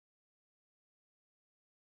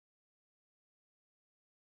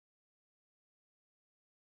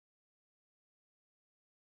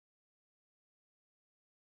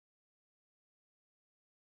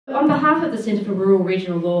On behalf of the Centre for Rural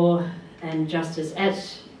Regional Law and Justice at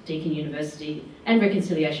Deakin University and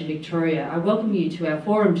Reconciliation Victoria, I welcome you to our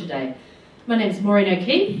forum today. My name is Maureen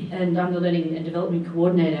O'Keefe and I'm the Learning and Development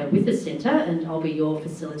Coordinator with the Centre, and I'll be your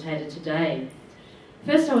facilitator today.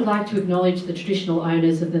 First, I would like to acknowledge the traditional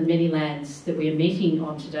owners of the many lands that we are meeting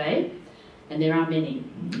on today, and there are many.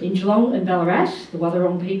 In Geelong and Ballarat, the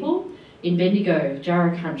Wathaurong people; in Bendigo,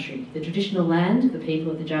 Jarrah country, the traditional land of the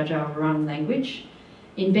people of the Dja Dja Wurrung language;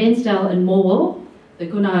 in Bairnsdale and Morwell, the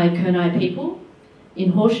Gunai Kurnai people;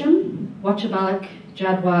 in Horsham, Watchabalak,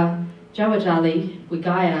 Jadwa, Jawadali,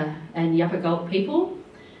 Wigaya and Yapagulp people;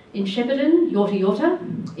 in Shepparton, Yorta Yorta;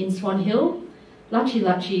 in Swan Hill, Lachi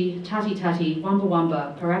Lachi, Tati Tati, Wamba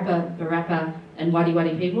Wamba, Parappa Barappa and Wadi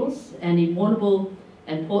Wadi peoples; and in Warrnambool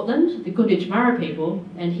and Portland, the Gunditj Mara people;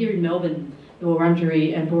 and here in Melbourne, the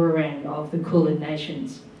Wurundjeri and Burrarang of the Kulin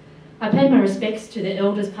Nations. I pay my respects to the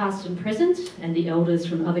elders past and present and the elders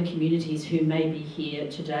from other communities who may be here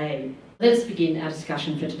today. Let us begin our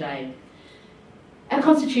discussion for today. Our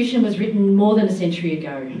Constitution was written more than a century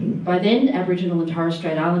ago. By then, Aboriginal and Torres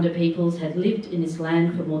Strait Islander peoples had lived in this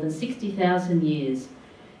land for more than 60,000 years,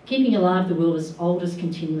 keeping alive the world's oldest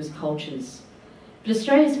continuous cultures. But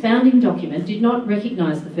Australia's founding document did not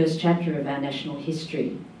recognise the first chapter of our national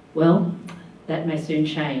history. Well, that may soon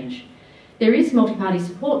change. There is multi-party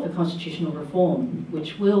support for constitutional reform,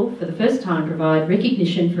 which will, for the first time, provide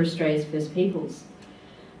recognition for Australia's First Peoples.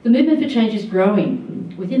 The movement for change is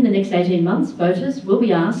growing. Within the next 18 months, voters will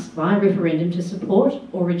be asked via referendum to support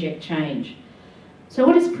or reject change. So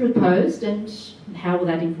what is proposed and how will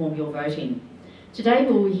that inform your voting? Today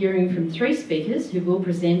we'll be hearing from three speakers who will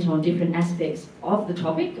present on different aspects of the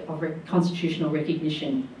topic of constitutional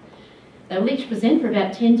recognition. They will each present for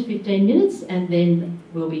about 10 to 15 minutes, and then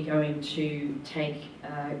we'll be going to take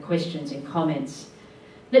questions and comments.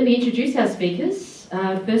 Let me introduce our speakers.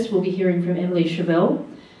 First we'll be hearing from Emily Chauvel,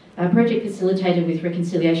 a project facilitator with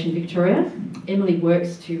Reconciliation Victoria. Emily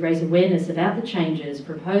works to raise awareness about the changes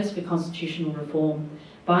proposed for constitutional reform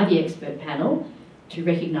by the expert panel to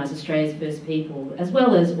recognise Australia's First People, as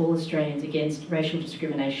well as all Australians against racial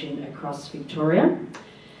discrimination across Victoria.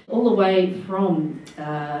 All the way from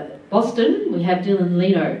Boston, we have Dylan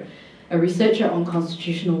Leno, a researcher on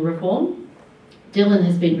constitutional reform. Dylan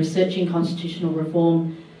has been researching constitutional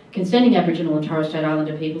reform concerning Aboriginal and Torres Strait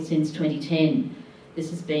Islander people since 2010. This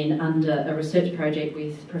has been under a research project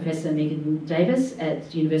with Professor Megan Davis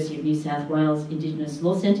at the University of New South Wales Indigenous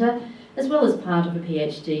Law Centre, as well as part of a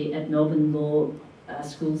PhD at Melbourne Law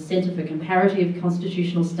School's Centre for Comparative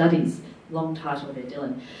Constitutional Studies. Long title there,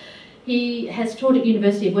 Dylan. He has taught at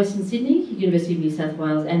University of Western Sydney, University of New South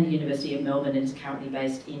Wales and the University of Melbourne, and is currently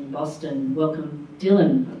based in Boston. Welcome,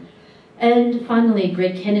 Dylan. And finally,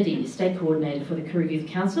 Greg Kennedy, State Coordinator for the Koori Youth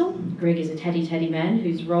Council. Greg is a tatty man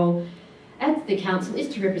whose role at the Council is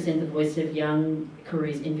to represent the voice of young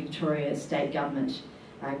Kooris in Victoria State Government.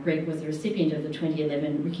 Greg was the recipient of the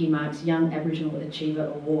 2011 Ricky Marks Young Aboriginal Achiever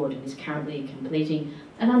Award and is currently completing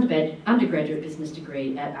an undergraduate business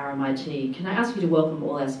degree at RMIT. Can I ask you to welcome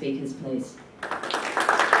all our speakers, please?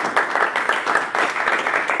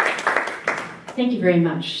 Thank you very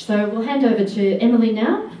much. So we'll hand over to Emily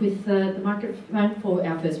now with the microphone for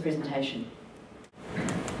our first presentation.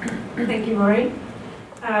 Thank you, Maureen.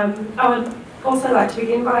 I would also like to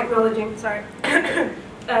begin by acknowledging,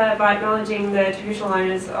 the traditional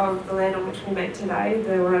owners of the land on which we meet today,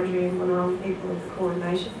 the Wurundjeri and Bunurong people of the Kulin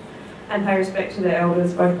Nation, and pay respect to their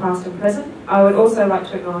elders, both past and present. I would also like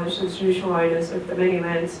to acknowledge the traditional owners of the many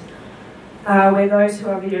lands where those who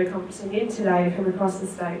are video conferencing in today from across the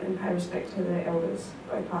state, and pay respect to their elders,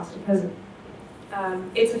 both past and present.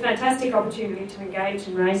 It's a fantastic opportunity to engage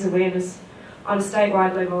and raise awareness on a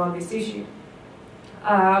statewide level on this issue.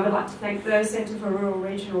 I would like to thank the Centre for Rural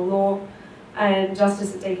Regional Law and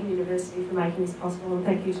Justice at Deakin University for making this possible, and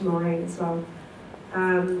thank you to Maureen as well.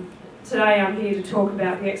 Today I'm here to talk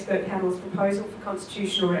about the expert panel's proposal for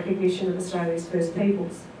constitutional recognition of Australia's First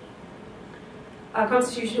Peoples. Our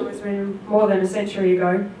Constitution was written more than a century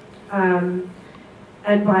ago, and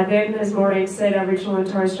by then, as Maureen said, Aboriginal and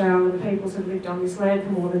Torres Strait Islander peoples have lived on this land for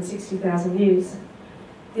more than 60,000 years.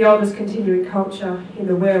 The oldest continuing culture in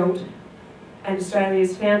the world, and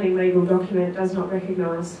Australia's founding legal document does not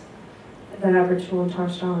recognise that Aboriginal and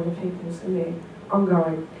Torres Strait Islander peoples and their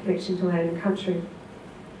ongoing connection to land and country.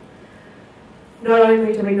 Not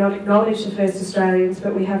only do we not acknowledge the first Australians,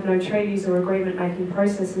 but we have no treaties or agreement-making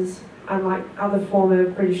processes, unlike other former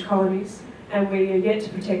British colonies, and we are yet to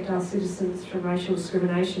protect our citizens from racial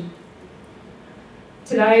discrimination.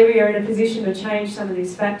 Today we are in a position to change some of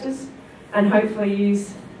these factors and hopefully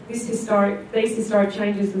use these historic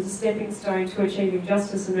changes was a stepping stone to achieving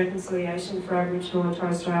justice and reconciliation for Aboriginal and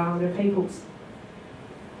Torres Strait Islander peoples.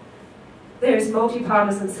 There is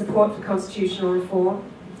multi-partisan support for constitutional reform,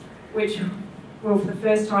 which will for the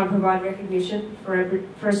first time provide recognition for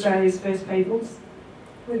Australia's First Peoples.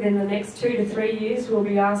 Within the next 2 to 3 years, we'll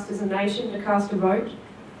be asked as a nation to cast a vote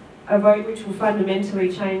which will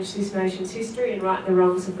fundamentally change this nation's history and right the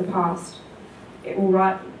wrongs of the past. It will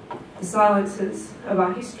right the silences of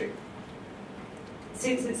our history.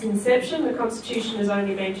 Since its inception, the Constitution has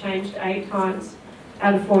only been changed 8 times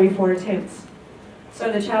out of 44 attempts.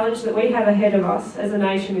 So the challenge that we have ahead of us as a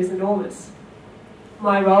nation is enormous.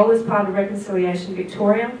 My role as part of Reconciliation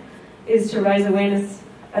Victoria is to raise awareness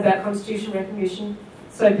about constitutional recognition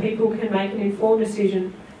so people can make an informed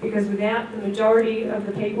decision, because without the majority of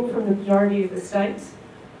the people from the majority of the states,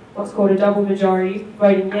 what's called a double majority,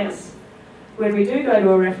 voting yes, when we do go to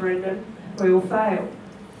a referendum, we will fail.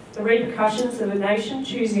 The repercussions of a nation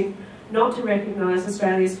choosing not to recognise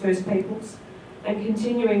Australia's First Peoples and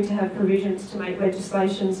continuing to have provisions to make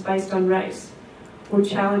legislations based on race will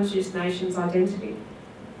challenge this nation's identity.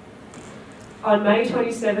 On May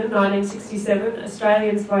 27, 1967,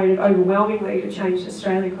 Australians voted overwhelmingly to change the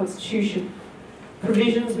Australian Constitution.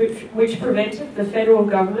 Provisions which prevented the federal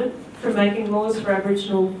government from making laws for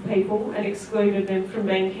Aboriginal people and excluded them from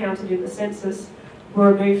being counted in the census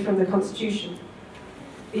were removed from the Constitution.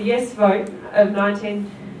 The yes vote of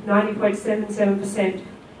 90.77%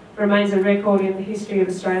 remains a record in the history of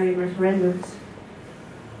Australian referendums.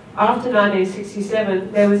 After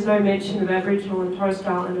 1967, there was no mention of Aboriginal and Torres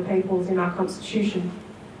Strait Islander peoples in our Constitution.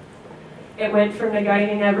 It went from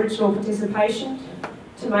negating Aboriginal participation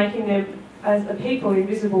to making them as a people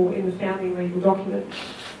invisible in the founding legal document.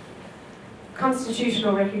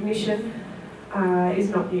 Constitutional recognition is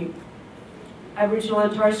not new. Aboriginal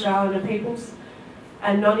and Torres Strait Islander peoples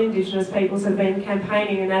and non-Indigenous peoples have been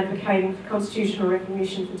campaigning and advocating for constitutional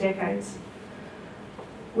recognition for decades.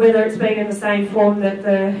 Whether it's been in the same form that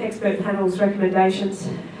the expert panel's recommendations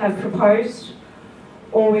have proposed,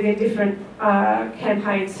 or within different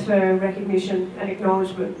campaigns for recognition and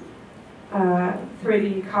acknowledgement. Through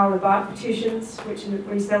the Carla Bark petitions, which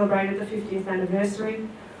we celebrated the 50th anniversary,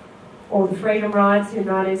 or the Freedom Rides in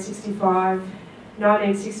 1965,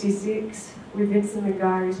 1966 with Vincent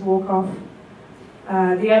Mingari's walk-off,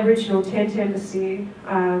 the Aboriginal Tent Embassy,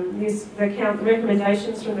 the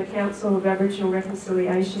recommendations from the Council of Aboriginal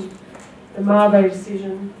Reconciliation, the Mabo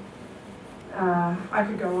decision. I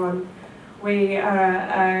could go on. We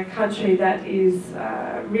are a country that is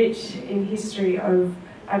rich in history of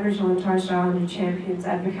Aboriginal and Torres Strait Islander champions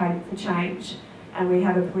advocating for change, and we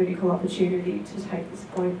have a political opportunity to take this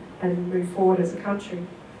point and move forward as a country.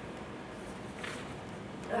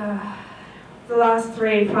 The last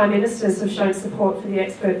 3 Prime Ministers have shown support for the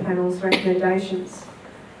expert panel's recommendations.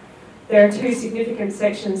 There are 2 significant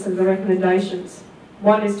sections of the recommendations.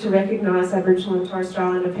 One is to recognise Aboriginal and Torres Strait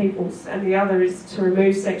Islander peoples, and the other is to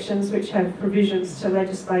remove sections which have provisions to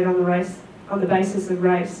legislate on the basis of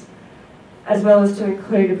race, as well as to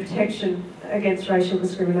include a protection against racial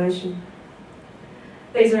discrimination.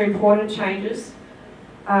 These are important changes.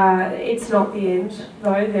 It's not the end,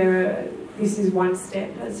 though. This is one step,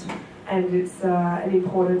 and it's an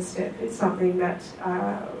important step. It's something that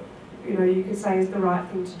you could say is the right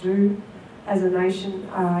thing to do as a nation.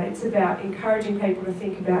 It's about encouraging people to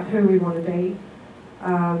think about who we want to be,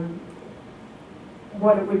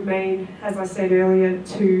 what it would mean, as I said earlier,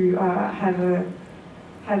 to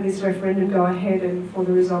have this referendum go ahead and for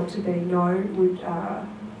the result to be no would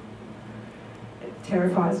it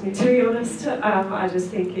terrifies me, to be honest. I just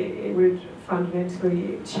think it would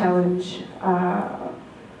fundamentally challenge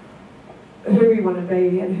who we want to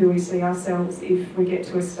be and who we see ourselves if we get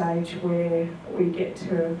to a stage where we get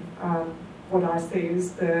to what I see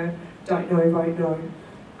as the don't know, vote no,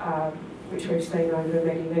 which we've seen over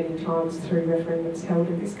many, many times through referendums held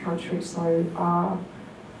in this country. So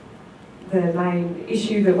the main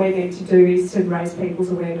issue that we need to do is to raise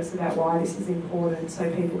people's awareness about why this is important so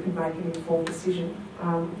people can make an informed decision.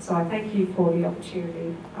 So I thank you for the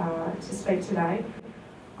opportunity to speak today.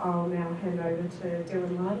 I'll now hand over to Dylan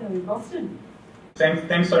Lino in Boston.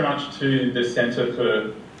 Thanks so much to the Centre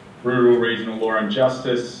for Rural, Regional Law and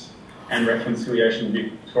Justice and Reconciliation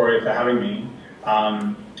Victoria for having me,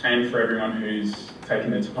 and for everyone who's taken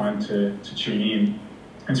the time to tune in.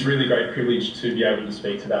 It's a really great privilege to be able to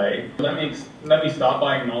speak today. Let me start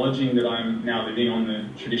by acknowledging that I'm now living on the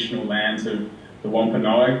traditional lands of the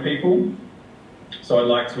Wampanoag people. So I'd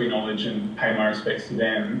like to acknowledge and pay my respects to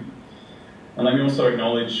them. And let me also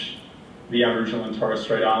acknowledge the Aboriginal and Torres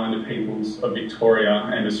Strait Islander peoples of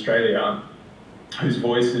Victoria and Australia whose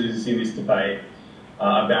voices in this debate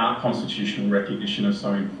about constitutional recognition are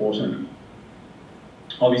so important.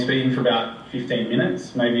 I'll be speaking for about 15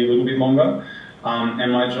 minutes, maybe a little bit longer,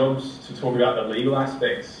 and my job's to talk about the legal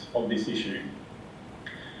aspects of this issue.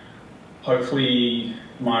 Hopefully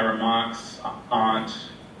my remarks aren't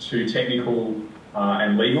too technical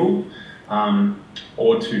and legal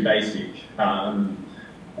or too basic, and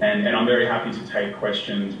I'm very happy to take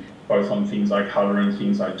questions both on things I cover and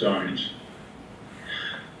things I don't.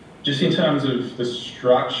 Just in terms of the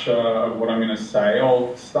structure of what I'm going to say,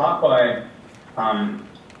 I'll start by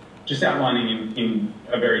just outlining in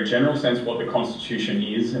a very general sense what the Constitution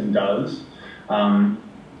is and does.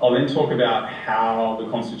 I'll then talk about how the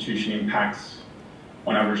Constitution impacts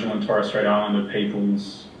on Aboriginal and Torres Strait Islander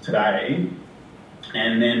peoples today.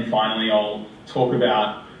 And then finally I'll talk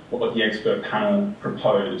about what the expert panel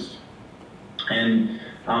proposed. And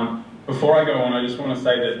before I go on, I just want to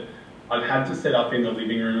say that I've had to set up in the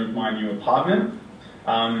living room of my new apartment.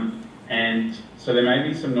 And so there may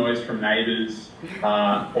be some noise from neighbours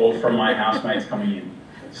or from my housemates coming in.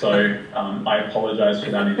 So I apologise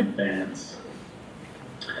for that in advance.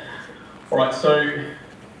 All right, so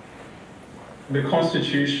the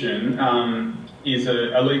Constitution is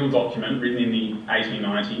a legal document written in the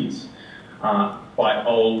 1890s by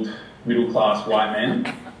old middle-class white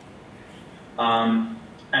men.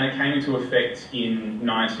 And it came into effect in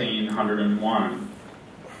 1901.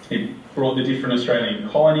 It brought the different Australian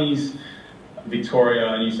colonies,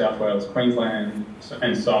 Victoria, New South Wales, Queensland,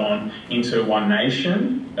 and so on, into one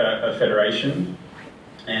nation, a federation,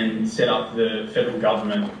 and set up the federal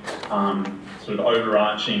government, sort of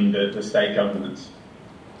overarching the state governments.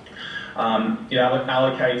 It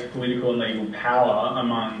allocates political and legal power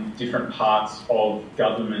among different parts of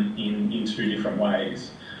government in two different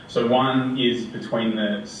ways. So one is between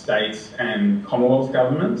the states and Commonwealth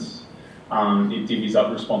governments. It divvies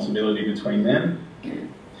up responsibility between them.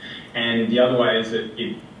 And the other way is that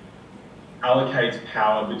it allocates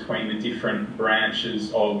power between the different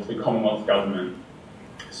branches of the Commonwealth government.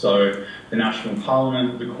 So the National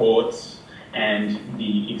Parliament, the courts, and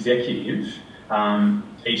the executive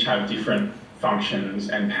each have different functions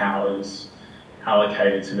and powers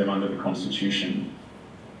allocated to them under the Constitution.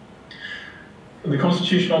 The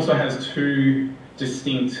Constitution also has two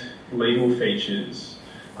distinct legal features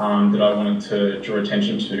that I wanted to draw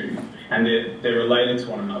attention to, and they're related to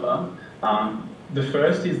one another. The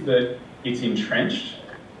first is that it's entrenched,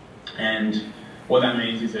 and what that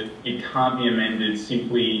means is that it can't be amended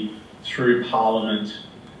simply through Parliament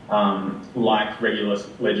like regular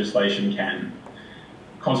legislation can.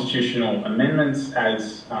 Constitutional amendments,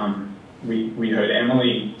 as we heard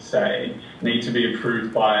Emily say, need to be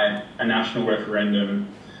approved by a national referendum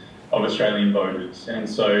of Australian voters. And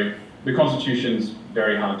so the Constitution's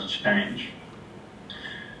very hard to change.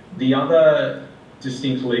 The other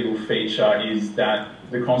distinct legal feature is that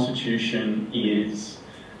the Constitution is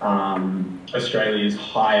Australia's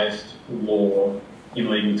highest law in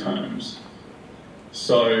legal terms.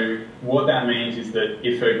 So what that means is that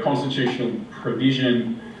if a constitutional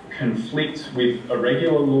provision conflicts with a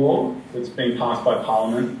regular law that's been passed by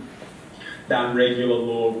Parliament, that regular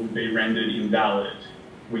law would be rendered invalid.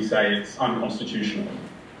 We say it's unconstitutional.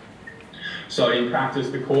 So in practice,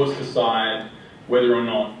 the courts decide whether or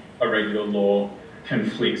not a regular law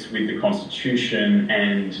conflicts with the Constitution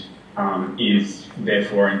and is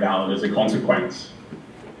therefore invalid as a consequence.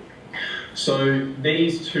 So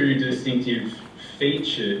these two distinctive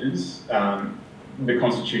features, the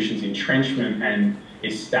Constitution's entrenchment and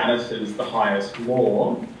its status as the highest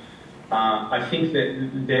law, I think that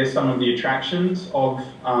they're some of the attractions of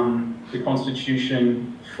the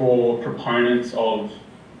Constitution for proponents of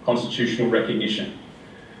constitutional recognition.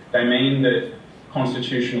 They mean that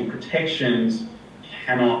constitutional protections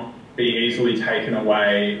cannot be easily taken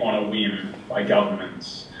away on a whim by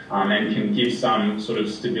governments, and can give some sort of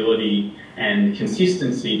stability and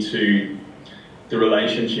consistency to the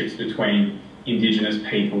relationships between Indigenous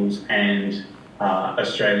peoples and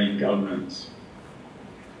Australian governments.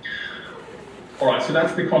 All right, so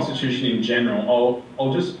that's the Constitution in general.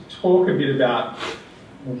 I'll just talk a bit about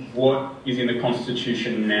what is in the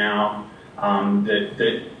Constitution now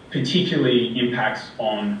that particularly impacts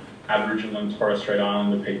on Aboriginal and Torres Strait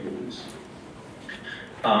Islander peoples.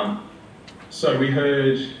 So we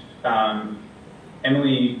heard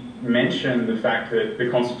Emily mention the fact that the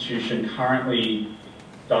Constitution currently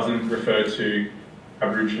doesn't refer to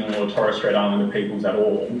Aboriginal or Torres Strait Islander peoples at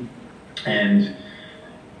all, and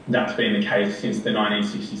that's been the case since the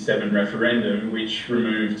 1967 referendum, which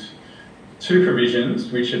removed two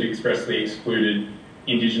provisions which had expressly excluded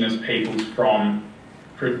Indigenous peoples from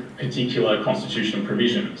particular constitutional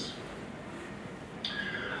provisions.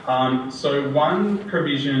 So one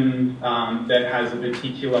provision that has a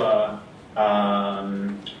particular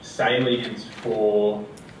salience for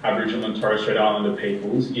Aboriginal and Torres Strait Islander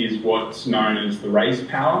peoples is what's known as the race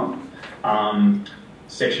power,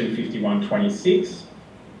 section 5126,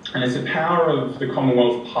 and it's a power of the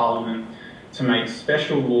Commonwealth Parliament to make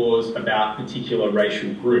special laws about particular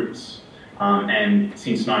racial groups, and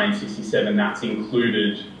since 1967 that's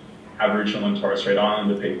included Aboriginal and Torres Strait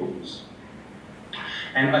Islander peoples.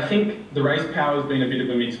 And I think the race power has been a bit of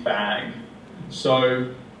a mixed bag.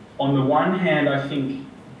 So on the one hand, I think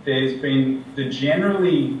there's been the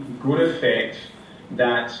generally good effect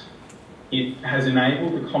that it has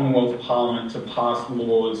enabled the Commonwealth Parliament to pass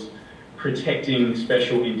laws protecting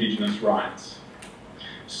special Indigenous rights.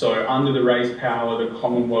 So under the race power, the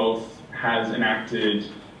Commonwealth has enacted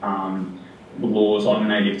laws on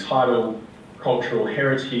native title, cultural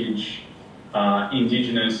heritage,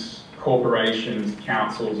 Indigenous corporations,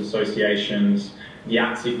 councils, associations, the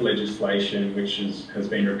ATSIC legislation, which has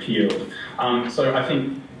been repealed. So I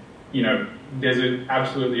think, you know, there's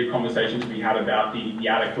absolutely a conversation to be had about the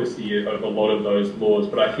adequacy of a lot of those laws,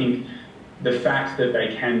 but I think the fact that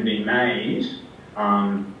they can be made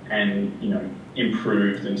and, you know,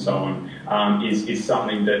 improved and so on is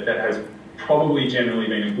something that has probably generally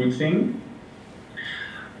been a good thing.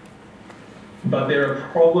 But there are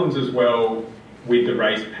problems as well with the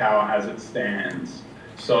race power as it stands.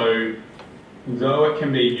 So though it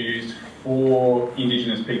can be used for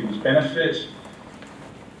Indigenous people's benefit,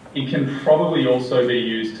 it can probably also be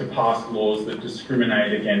used to pass laws that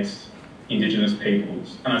discriminate against Indigenous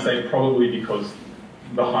peoples. And I say probably because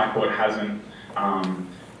the High Court hasn't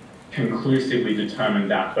conclusively determined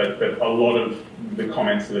that, but a lot of the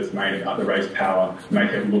comments that it's made about the race power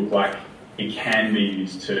make it look like it can be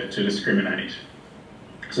used to discriminate.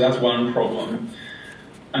 So that's one problem.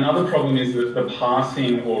 Another problem is that the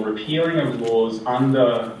passing or repealing of laws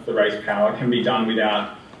under the race power can be done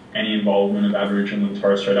without any involvement of Aboriginal and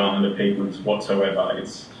Torres Strait Islander peoples whatsoever.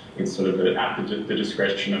 It's sort of at the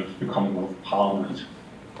discretion of the Commonwealth Parliament.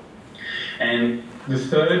 And the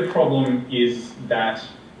third problem is that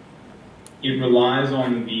it relies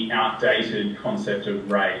on the outdated concept of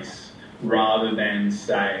race rather than,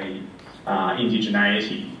 say,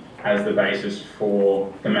 indigeneity as the basis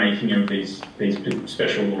for the making of these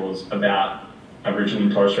special laws about Aboriginal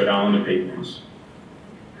and Torres Strait Islander peoples.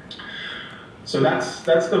 So that's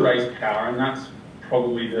the race power, and that's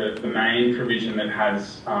probably the main provision that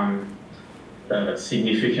has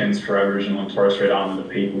significance for Aboriginal and Torres Strait Islander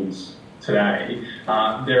peoples today.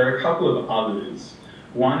 There are a couple of others.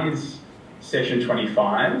 One is Section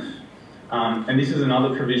 25, and this is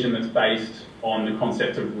another provision that's based on the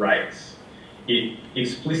concept of race. It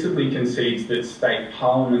explicitly concedes that state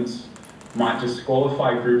parliaments might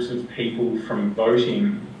disqualify groups of people from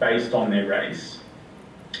voting based on their race.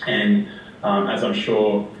 And as I'm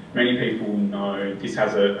sure many people know, this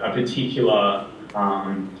has a particular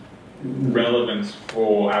relevance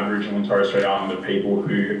for Aboriginal and Torres Strait Islander people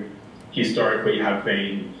who historically have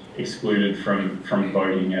been excluded from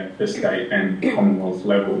voting at the state and Commonwealth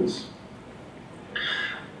levels.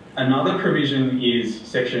 Another provision is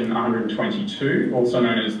Section 122, also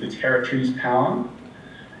known as the Territories Power,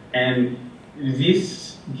 and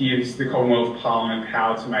this gives the Commonwealth Parliament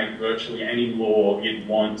power to make virtually any law it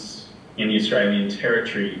wants in the Australian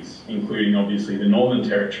territories, including obviously the Northern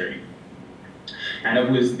Territory. And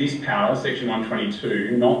it was this power, Section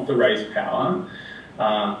 122, not the race power,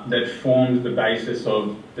 that formed the basis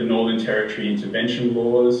of the Northern Territory intervention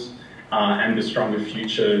laws and the Stronger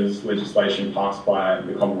Futures legislation passed by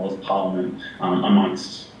the Commonwealth Parliament,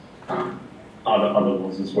 amongst other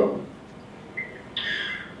laws as well.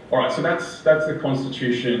 All right, so that's the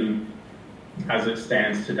Constitution as it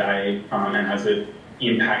stands today and as it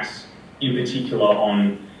impacts in particular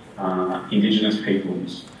on Indigenous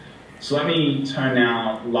peoples. So let me turn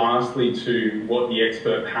now lastly to what the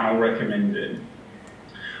expert panel recommended.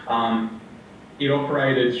 It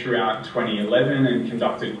operated throughout 2011 and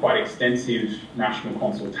conducted quite extensive national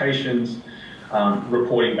consultations,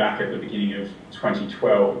 reporting back at the beginning of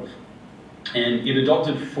 2012. And it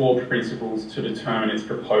adopted 4 principles to determine its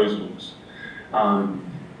proposals.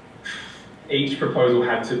 Each proposal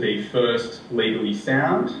had to be first, legally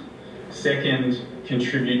sound, second,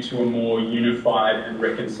 contribute to a more unified and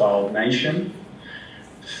reconciled nation,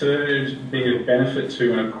 third, be of benefit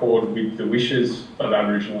to and accord with the wishes of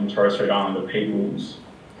Aboriginal and Torres Strait Islander peoples,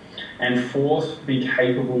 and fourth, be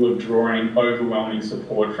capable of drawing overwhelming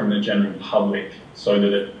support from the general public so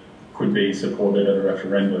that it could be supported at a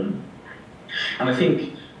referendum. And I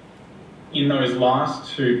think in those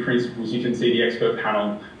last two principles, you can see the expert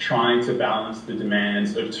panel trying to balance the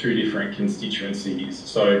demands of two different constituencies.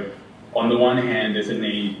 So on the one hand, there's a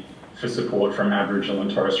need for support from Aboriginal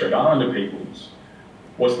and Torres Strait Islander peoples.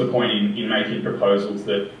 What's the point in making proposals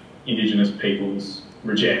that Indigenous peoples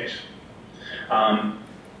reject?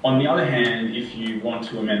 On the other hand, if you want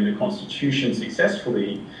to amend the Constitution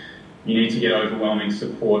successfully, you need to get overwhelming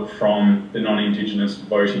support from the non-Indigenous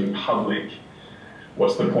voting public.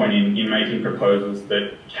 What's the point in making proposals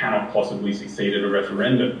that cannot possibly succeed at a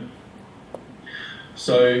referendum?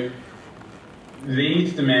 So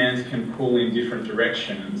these demands can pull in different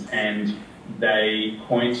directions, and they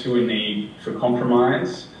point to a need for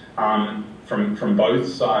compromise from both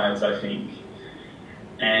sides, I think.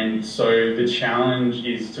 And so the challenge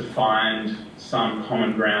is to find some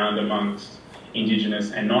common ground amongst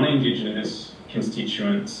Indigenous and non-Indigenous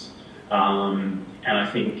constituents. And I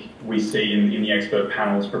think we see in the expert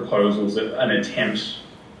panel's proposals an attempt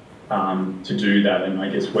to do that. And I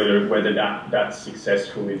guess whether that's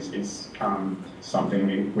successful is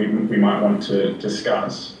something we might want to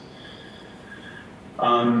discuss.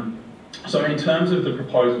 So in terms of the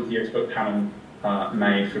proposals the expert panel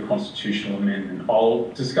made for constitutional amendment, I'll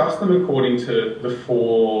discuss them according to the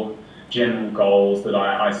four general goals that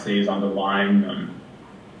I see as underlying them.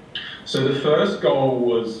 So the first goal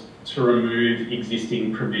was to remove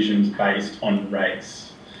existing provisions based on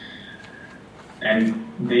race. And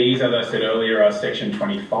these, as I said earlier, are Section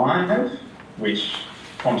 25, which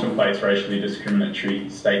contemplates racially discriminatory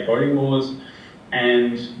state voting laws,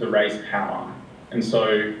 and the race power. And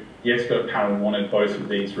so the expert panel wanted both of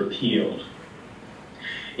these repealed.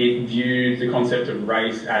 It viewed the concept of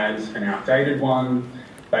race as an outdated one,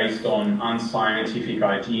 based on unscientific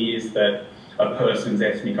ideas that a person's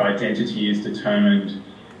ethnic identity is determined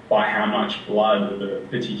by how much blood of the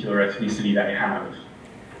particular ethnicity they have.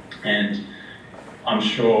 And I'm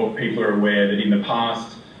sure people are aware that in the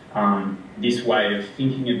past, this way of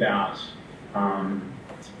thinking about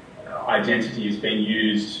identity has been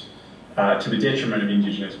used to the detriment of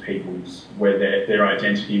Indigenous peoples, where their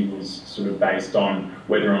identity was sort of based on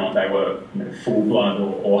whether or not they were full blood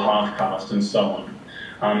or half caste and so on.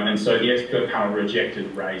 And so the expert panel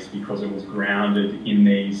rejected race because it was grounded in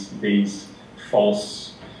these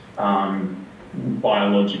false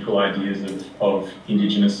biological ideas of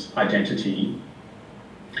Indigenous identity.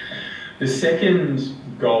 The second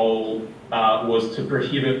goal was to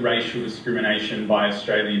prohibit racial discrimination by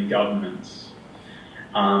Australian governments.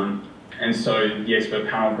 And so the expert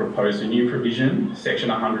panel proposed a new provision,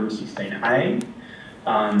 Section 116A,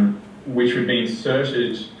 which would be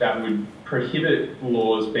inserted that would prohibit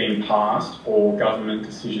laws being passed or government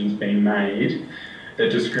decisions being made that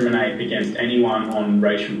discriminate against anyone on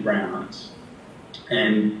racial grounds.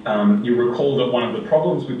 And you'll recall that one of the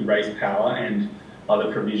problems with the race power and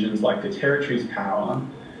other provisions like the territories power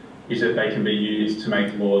is that they can be used to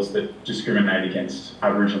make laws that discriminate against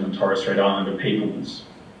Aboriginal and Torres Strait Islander peoples.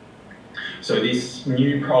 So this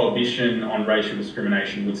new prohibition on racial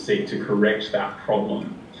discrimination would seek to correct that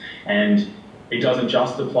problem. And it doesn't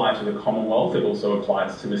just apply to the Commonwealth, it also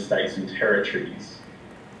applies to the states and territories.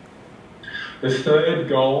 The third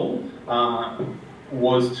goal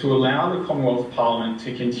was to allow the Commonwealth Parliament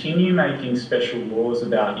to continue making special laws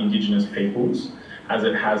about Indigenous peoples, as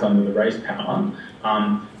it has under the race power,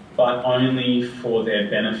 but only for their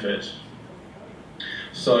benefit.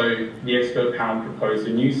 So the expert panel proposed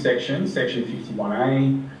a new section, Section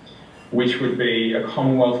 51A, which would be a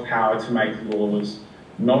Commonwealth power to make laws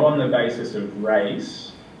not on the basis of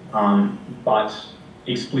race, but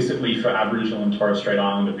explicitly for Aboriginal and Torres Strait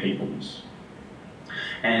Islander peoples.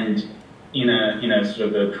 And in a sort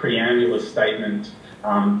of a preambular statement,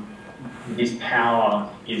 this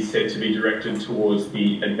power is said to be directed towards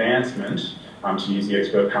the advancement, to use the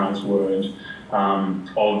expert panel's word,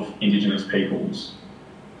 of Indigenous peoples.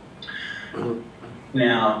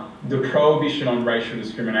 Now, the prohibition on racial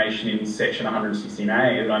discrimination in Section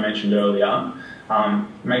 116A, as I mentioned earlier,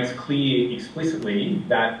 makes clear explicitly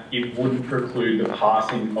that it wouldn't preclude the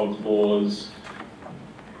passing of laws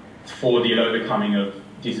for the overcoming of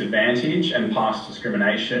disadvantage and past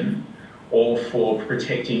discrimination, or for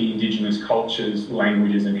protecting Indigenous cultures,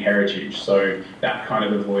 languages and heritage. So that kind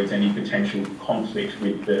of avoids any potential conflict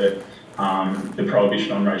with the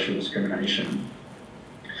prohibition on racial discrimination.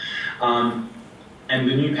 And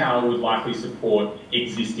the new power would likely support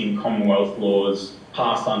existing Commonwealth laws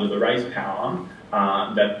passed under the race power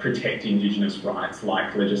that protect Indigenous rights,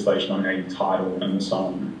 like legislation on native title and so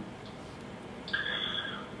on.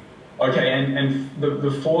 Okay, and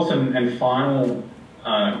the fourth and final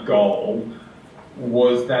goal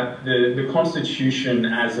was that the Constitution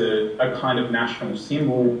as a kind of national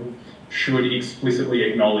symbol should explicitly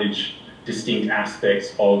acknowledge distinct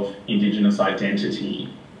aspects of Indigenous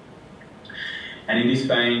identity. And in this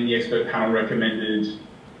vein, the expert panel recommended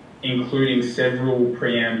including several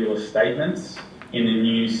preambular statements in the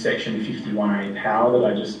new Section 51A power that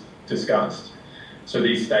I just discussed. So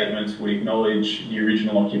these statements would acknowledge the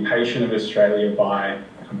original occupation of Australia by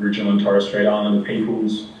Aboriginal and Torres Strait Islander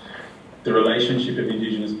peoples, the relationship of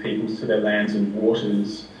Indigenous peoples to their lands and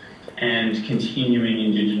waters, and continuing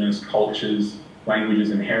Indigenous cultures,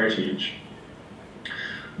 languages and heritage.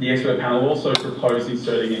 The expert panel also proposed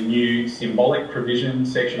inserting a new symbolic provision,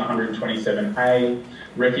 Section 127A,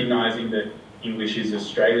 recognising that English is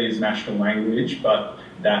Australia's national language, but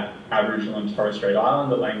that Aboriginal and Torres Strait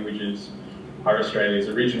Islander languages are Australia's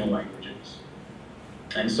original languages.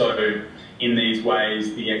 And so, in these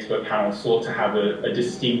ways, the expert panel sought to have a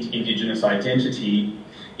distinct Indigenous identity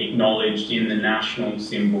acknowledged in the national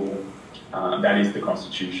symbol that is the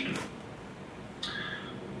Constitution.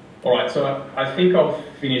 All right, so I think I'll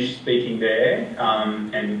finish speaking there,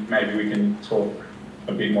 and maybe we can talk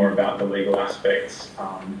a bit more about the legal aspects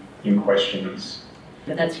in questions.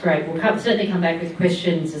 That's great. We'll certainly come back with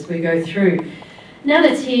questions as we go through. Now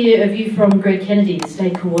let's hear a view from Greg Kennedy, the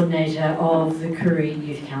State Coordinator of the Koori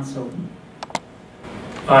Youth Council.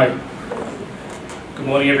 Hi. Good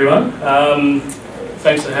morning, everyone.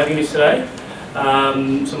 Thanks for having me today.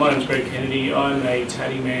 So my name's Greg Kennedy. I'm a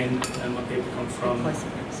Tatty man, and my people come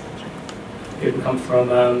from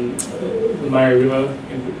the Murray River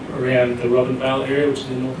around the Robin Vale area, which is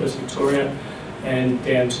in northwest Victoria, and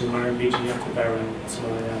down to the Murrumbidgee up to Barrow. It's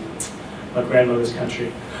my grandmother's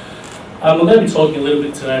country. I'm going to be talking a little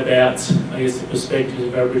bit today about, I guess, the perspectives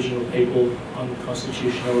of Aboriginal people on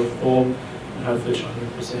constitutional reform, and hopefully trying to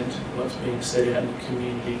represent what's being said out in the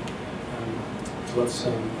community to what's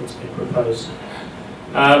being proposed.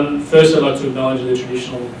 First, I'd like to acknowledge the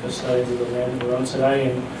traditional custodians of the land that we're on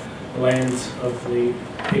today and the lands of the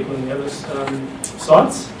people in the other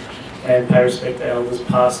sites, and pay respect to elders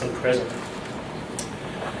past and present.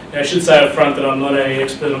 Now, I should say up front that I'm not an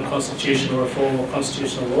expert on constitutional reform or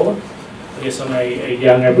constitutional law. I guess I'm a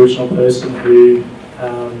young Aboriginal person who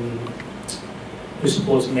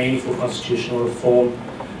supports meaningful constitutional reform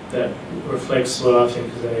that reflects what I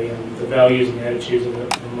think is the values and the attitudes of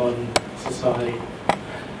the modern society.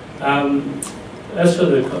 As for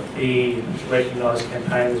the Recognise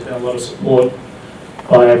campaign, there's been a lot of support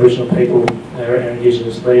by Aboriginal people, our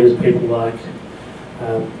Indigenous leaders, people like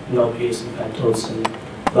Noel Pearson, Pat Dodson,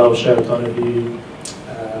 Lowell Show Donoghue,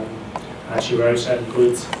 Archie Rhodes, Adam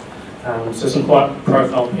Goods. So some quite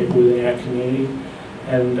profile people within our community,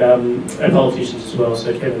 and our politicians as well,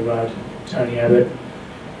 so Kevin Rudd, Tony Abbott,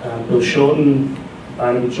 Bill Shorten,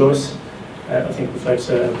 Barnaby Joyce, I think reflects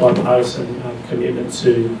a bipartisan commitment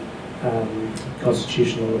to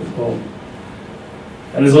constitutional reform.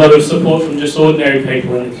 And there's a lot of support from just ordinary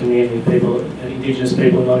people in the community, people, Indigenous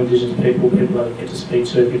people, non-Indigenous people that I get to speak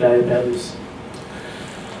to every day about this.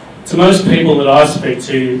 To most people that I speak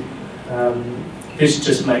to, this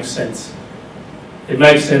just makes sense. It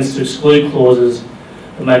makes sense to exclude clauses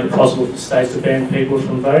that make it possible for states to ban people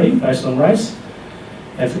from voting based on race,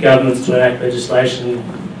 and for governments to enact legislation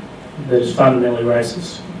that is fundamentally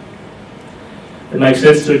racist. It makes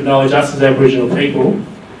sense to acknowledge us as Aboriginal people,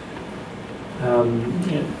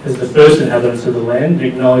 as the first inhabitants of the land, and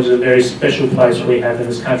acknowledge the very special place we have in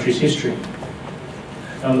this country's history.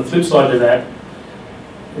 And on the flip side of that,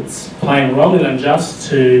 it's plain wrong and unjust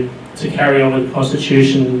to carry on with a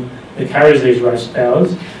constitution that carries these race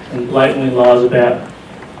powers and blatantly lies about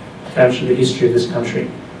the history of this country.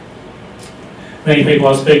 Many people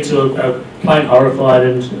I speak to are plain horrified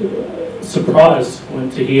and surprised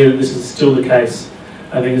to hear that this is still the case.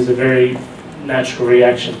 I think it's a very natural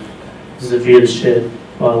reaction. This is a view that's shared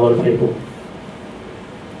by a lot of people.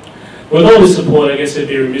 With all this support, I guess it'd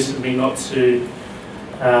be remiss of me not to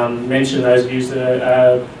mention those views that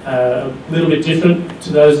are a little bit different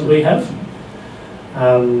to those that we have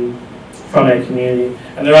from our community.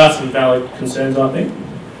 And there are some valid concerns, I think.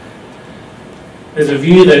 There's a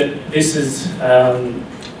view that this is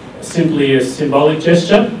simply a symbolic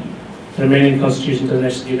gesture. The amending Constitution doesn't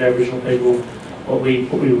actually give Aboriginal people what we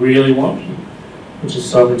really want, which is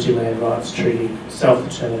sovereignty, land rights, treaty,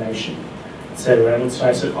 self-determination, etc. And let's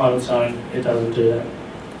face it, on its own, it doesn't do that.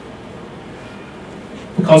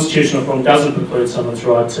 The constitutional reform doesn't preclude someone's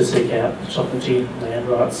right to seek out sovereignty, land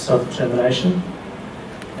rights, self-determination.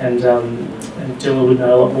 And Dylan would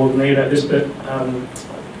know a lot more than me about this, but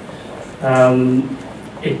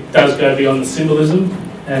it does go beyond the symbolism,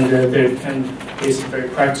 and here's some very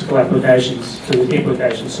practical implications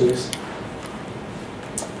to this.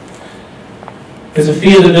 There's a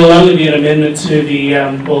fear that there will only be an amendment to the,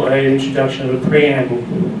 an introduction of a preamble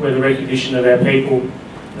where the recognition of our people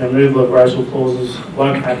and the removal of racial clauses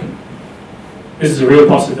won't happen. This is a real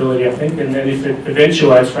possibility, I think, and then if it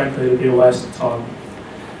eventuates, frankly, it'll be a waste of time,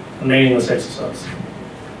 a meaningless exercise.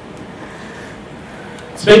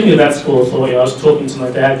 Speaking of that school of thought, I was talking to my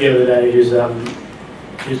dad the other day, who's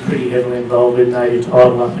pretty heavily involved with native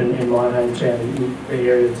title up in my hometown, in the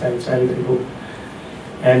area of the Taty people.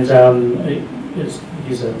 And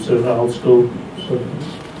he's a sort of an old school sort of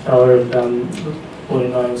fellow, born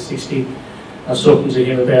in 1960. I was talking to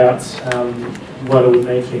him about what it would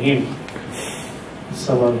mean for him,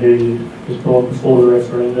 someone who was born before the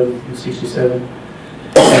referendum in '67.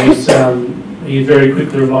 And he very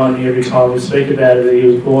quickly reminded me every time we speak about it that he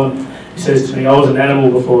was born. He says to me, I was an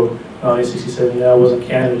animal before 1967, I wasn't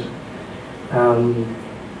counted.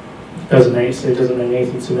 It doesn't mean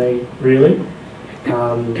anything to me, really. I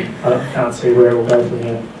can't see where it will go from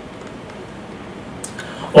here.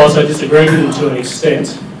 Also, I disagree with him to an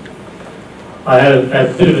extent. I had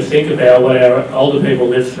a bit of a think about what our older people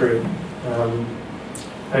lived through.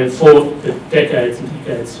 They fought for decades and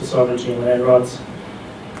decades for sovereignty and land rights.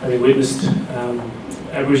 They witnessed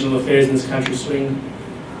Aboriginal affairs in this country swing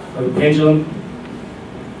like a pendulum.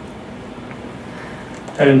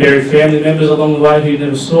 Having buried family members along the way who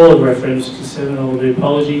never saw the referendum 67 or the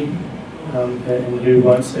apology, and who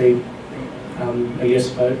won't see a yes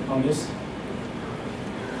vote on this.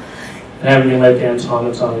 And having been let down time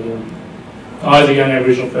and time again. I, as a young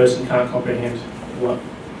Aboriginal person, can't comprehend what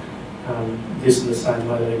this in the same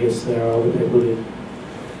way that I guess there are older people did.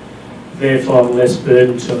 Therefore, I'm less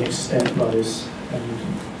burdened to an extent by this and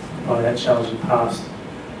by that challenging past.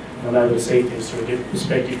 And I'm able to see things through a different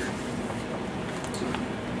perspective.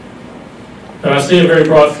 But I see a very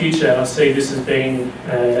bright future, and I see this as being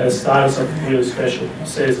a start of something really special. I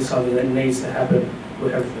see this as something that needs to happen.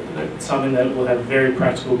 Something that will have very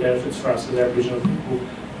practical benefits for us as Aboriginal people,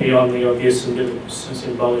 beyond the obvious and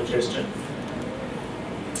symbolic gesture.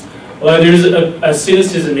 Although there is a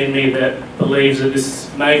cynicism in me that believes that this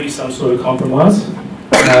may be some sort of compromise.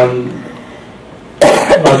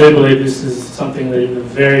 I do believe this is something that, in the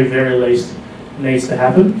very, very least, needs to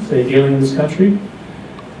happen for the healing of this country.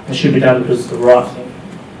 It should be done because it's the right thing.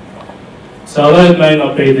 So although it may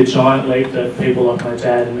not be the giant leap that people like my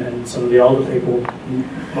dad and some of the older people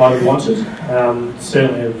might have wanted, it's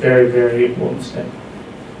certainly a very, very important step.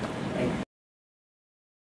 Thank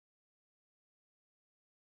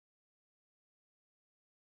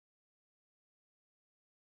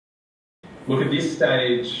you. Look, at this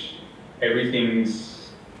stage, everything's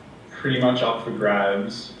pretty much up for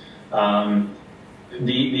grabs.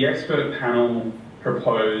 The expert panel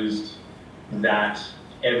proposed that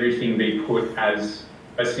everything be put as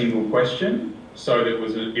a single question, so that it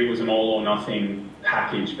was an all or nothing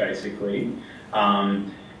package, basically.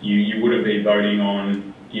 You wouldn't be voting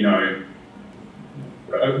on,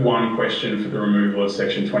 one question for the removal of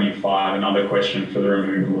Section 25, another question for the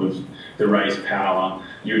removal of the race power.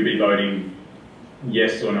 You would be voting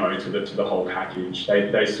yes or no to the whole package.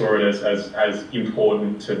 They saw it as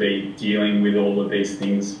important to be dealing with all of these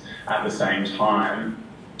things at the same time.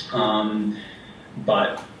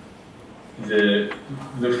 But the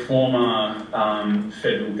former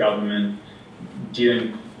federal government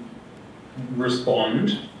didn't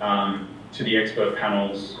respond to the expert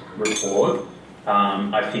panel's report.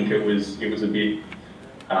 I think it was a bit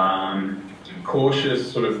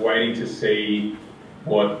cautious, sort of waiting to see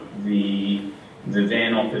what the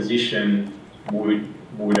then opposition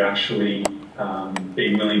would actually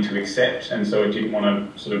be willing to accept, and so it didn't want to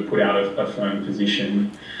sort of put out a firm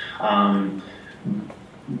position.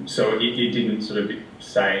 So it didn't sort of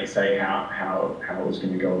say how it was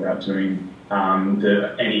going to go about doing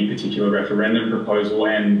any particular referendum proposal,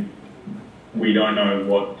 and we don't know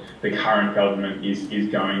what the current government is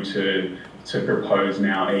going to propose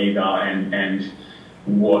now either, and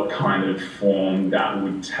what kind of form that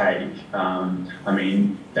would take. I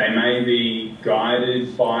mean, they may be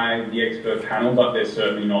guided by the expert panel, but they're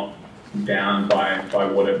certainly not bound by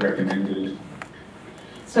what it recommended.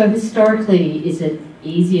 So historically, is it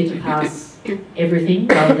easier to pass everything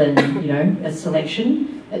rather than, a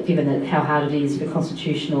selection, given that how hard it is for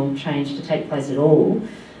constitutional change to take place at all?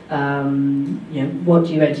 What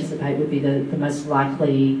do you anticipate would be the most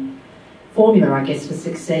likely formula, I guess, for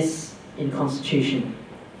success in constitution?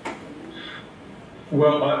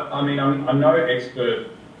 Well, I mean, I'm no expert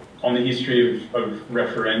on the history of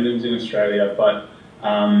referendums in Australia, but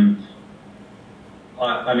I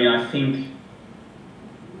mean, I think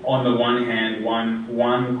on the one hand,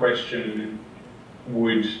 one question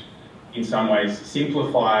would, in some ways,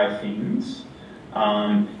 simplify things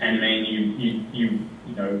and mean you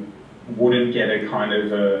know wouldn't get a kind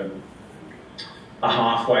of a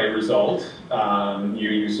halfway result.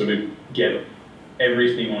 You sort of get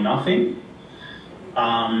everything or nothing.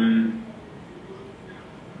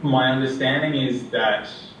 My understanding is that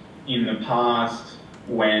in the past,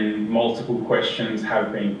 when multiple questions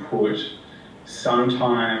have been put,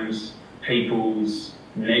 sometimes people's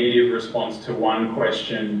negative response to one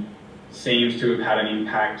question seems to have had an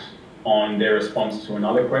impact on their response to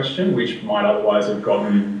another question, which might otherwise have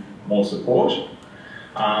gotten more support.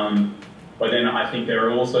 But then I think there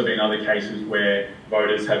have also been other cases where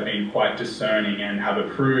voters have been quite discerning and have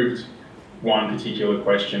approved one particular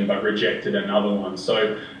question but rejected another one.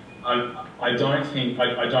 So I don't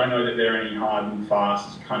know that there are any hard and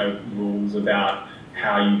fast kind of rules about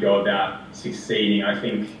how you go about succeeding. I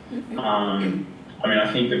think, I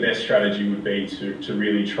think the best strategy would be to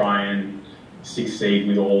really try and succeed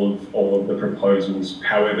with all of the proposals,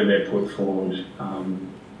 however they're put forward.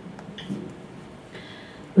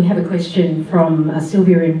 We have a question from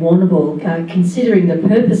Sylvia in Warrnambool. Considering the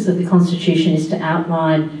purpose of the Constitution is to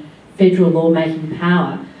outline federal lawmaking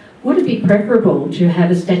power, would it be preferable to have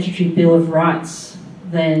a statutory Bill of Rights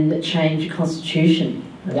than change a constitution?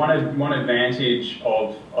 One advantage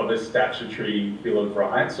of a statutory Bill of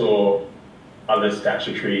Rights or other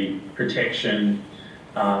statutory protection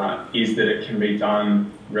is that it can be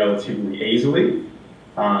done relatively easily.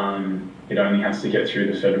 It only has to get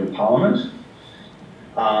through the federal parliament.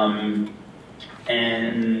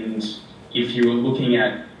 And if you were looking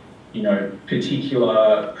at,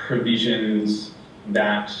 particular provisions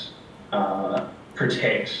that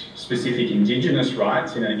protect specific Indigenous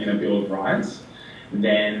rights in a Bill of Rights,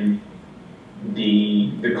 then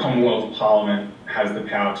the Commonwealth Parliament has the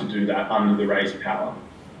power to do that under the race power.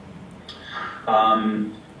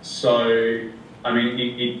 So, I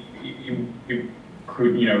mean, it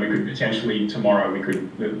could, we could potentially tomorrow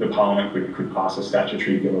the Parliament could pass a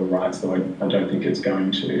statutory Bill of Rights, though I don't think it's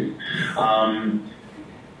going to.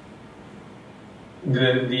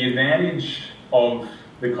 The advantage of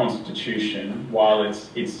the Constitution, while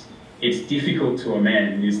it's difficult to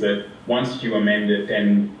amend, is that once you amend it,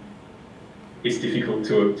 then it's difficult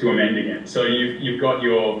to amend again. So you've got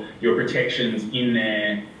your protections in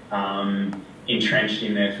there, entrenched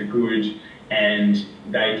in there for good, and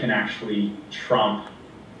they can actually trump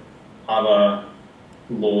other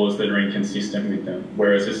laws that are inconsistent with them.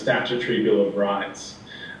 Whereas a statutory Bill of Rights,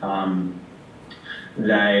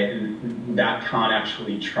 that can't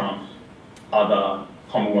actually trump other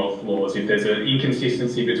Commonwealth laws. If there's an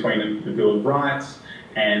inconsistency between the Bill of Rights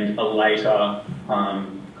and a later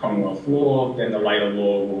Commonwealth law, then the later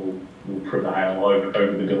law will prevail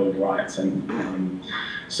over the Bill of Rights, and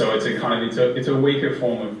so it's a weaker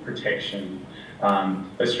form of protection.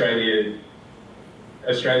 Australia's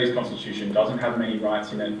Constitution doesn't have many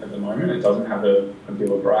rights in it at the moment. It doesn't have a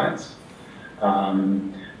Bill of Rights,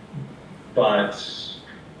 but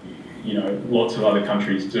lots of other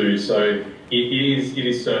countries do. So it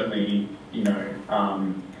is certainly,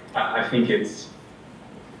 I think it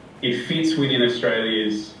fits within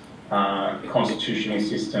Australia's constitutional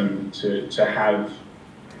system to have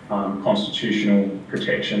constitutional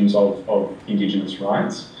protections of Indigenous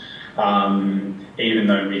rights. Even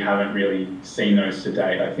though we haven't really seen those to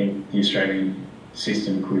date, I think the Australian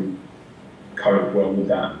system could cope well with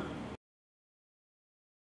that.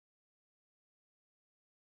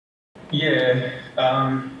 Yeah,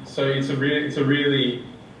 so it's a really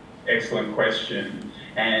excellent question,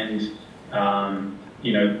 and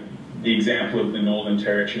the example of the Northern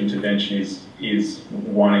Territory intervention is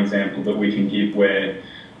one example that we can give where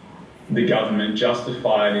the government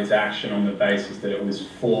justified its action on the basis that it was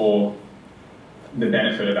for the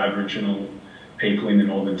benefit of Aboriginal people in the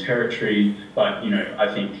Northern Territory. But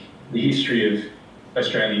I think the history of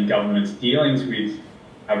Australian government's dealings with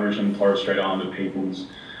Aboriginal and Torres Strait Islander peoples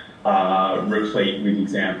replete with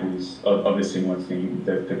examples of a similar thing.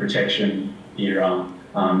 The protection era,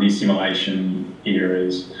 the assimilation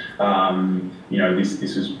eras.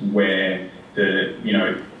 This is where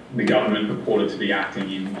the government purported to be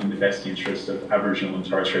acting in the best interest of Aboriginal and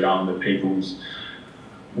Torres Strait Islander peoples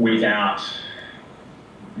without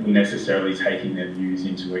necessarily taking their views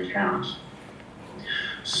into account.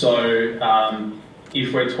 So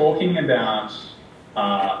if we're talking about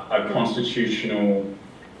a constitutional,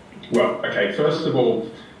 first of all,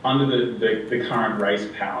 under the current race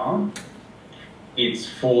power, it's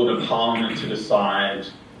for the Parliament to decide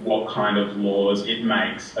what kind of laws it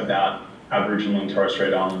makes about Aboriginal and Torres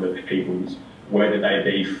Strait Islander peoples whether they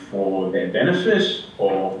be for their benefit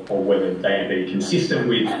or whether they be consistent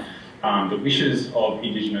with the wishes of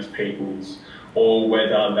Indigenous peoples, or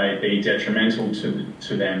whether they be detrimental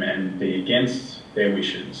to them and be against their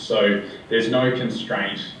wishes. So there's no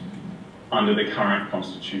constraint under the current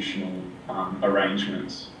constitutional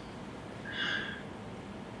arrangements.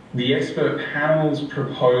 The expert panel's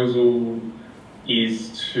proposal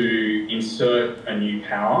is to insert a new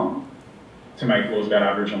power to make laws about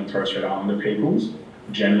Aboriginal and Torres Strait Islander peoples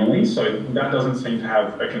generally, so that doesn't seem to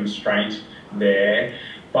have a constraint there,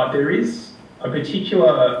 but there is a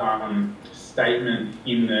particular statement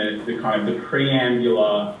in the kind of the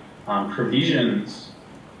preambular provisions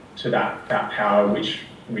to that power,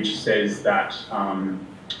 which says that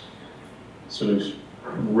sort of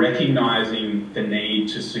recognising the need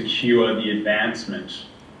to secure the advancement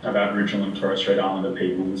of Aboriginal and Torres Strait Islander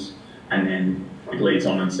peoples, and then it leads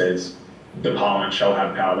on and says the Parliament shall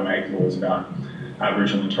have power to make laws about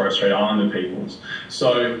Aboriginal and Torres Strait Islander peoples.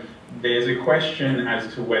 So there's a question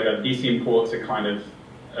as to whether this imports a kind of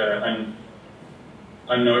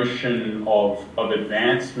a notion of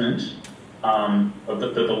advancement,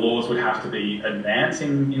 that the laws would have to be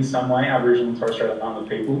advancing in some way Aboriginal and Torres Strait Islander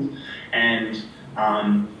peoples, and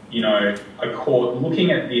you know, a court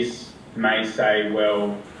looking at this may say,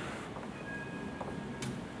 well,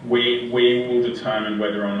 we will determine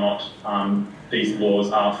whether or not these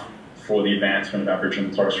laws are for the advancement of Aboriginal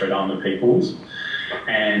and Torres Strait Islander peoples,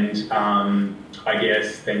 and I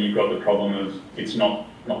guess then you've got the problem of it's not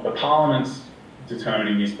the Parliament's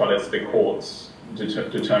determining this, but it's the courts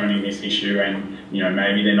determining this issue, and you know,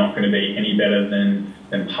 maybe they're not going to be any better than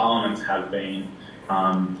Parliaments have been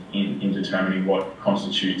in determining what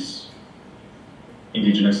constitutes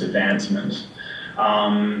Indigenous advancement.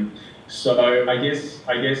 So I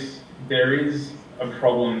guess there is a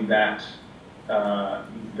problem that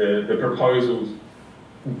the proposals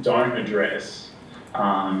don't address,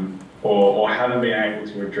 or haven't been able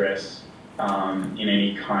to address in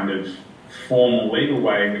any kind of formal legal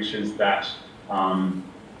way, which is that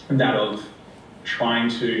of trying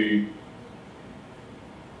to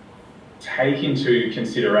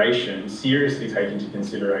seriously take into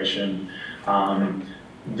consideration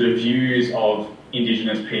the views of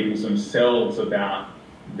Indigenous peoples themselves about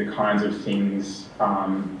the kinds of things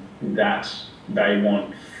that they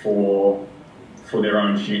want for their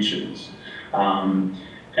own futures.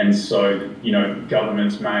 And so, you know,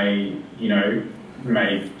 governments may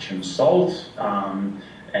consult,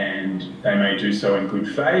 and they may do so in good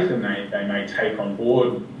faith, and they may take on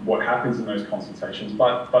board what happens in those consultations,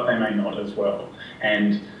 but they may not as well.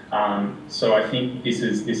 And so I think this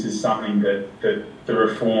is something that the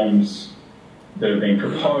reforms that have been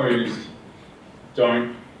proposed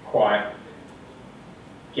don't quite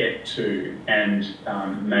get to, and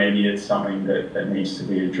maybe it's something that needs to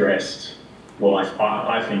be addressed. Well,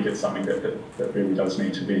 I think it's something that really does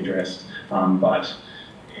need to be addressed, but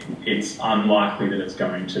it's unlikely that it's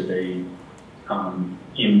going to be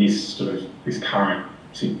in this current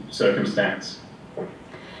circumstance.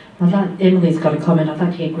 I think Emily's got a comment. I'd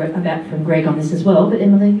like to hear about from Greg on this as well, but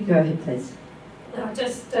Emily, go ahead, please.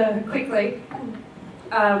 Just quickly,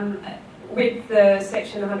 with the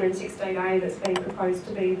section 116A that's been proposed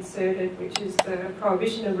to be inserted, which is the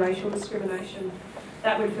prohibition of racial discrimination,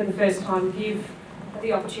 that would for the first time give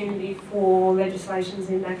the opportunity for legislations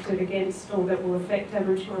enacted against or that will affect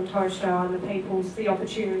Aboriginal and Torres Strait Islander peoples the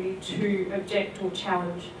opportunity to object or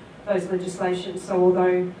challenge those legislations. So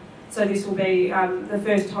this will be the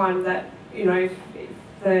first time that, you know, if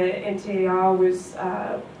the NTR was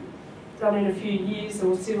done in a few years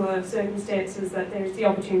or similar circumstances, that there is the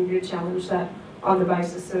opportunity to challenge that on the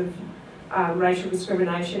basis of racial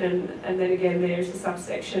discrimination, and then again there is a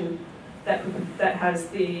subsection that has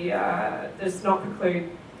does not preclude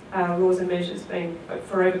laws and measures being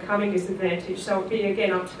for overcoming disadvantage. So it would be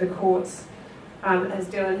again up to the courts, as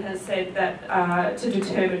Dylan has said, that to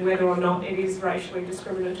determine whether or not it is racially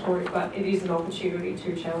discriminatory, but it is an opportunity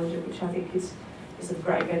to challenge it, which I think is of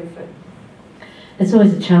great benefit. It's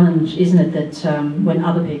always a challenge, isn't it, that when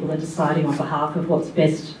other people are deciding on behalf of what's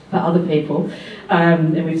best for other people,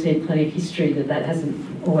 and we've seen plenty of history that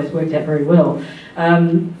hasn't always worked out very well.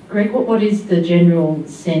 Greg, what is the general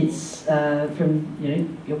sense from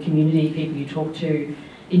your community, people you talk to,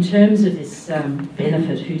 in terms of this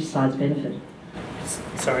benefit, who decides benefit?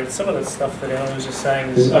 Sorry, some of the stuff that Ellen was just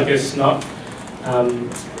saying is, I guess, not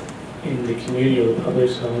in the community or the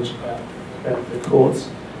public's knowledge about the courts,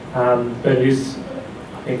 but it is, I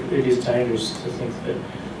think it is dangerous to think that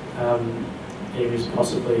there is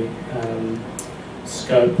possibly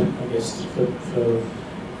scope, I guess, for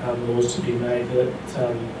laws to be made that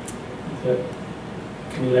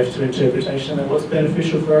can be left to interpretation of what's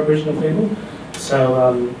beneficial for Aboriginal people.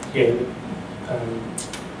 So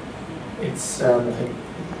it's I think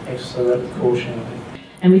exercise that with caution. I think.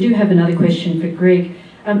 And we do have another question for Greg.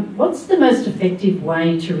 What's the most effective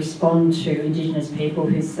way to respond to Indigenous people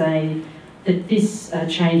who say that this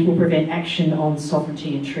change will prevent action on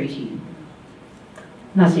sovereignty and treaty?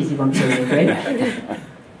 Nice easy one for you, Greg.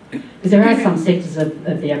 Because there are some sectors of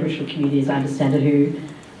the Aboriginal community, as I understand it, who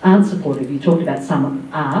aren't supportive. You talked about some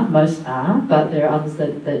are, most are, but there are others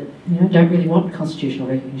that don't really want constitutional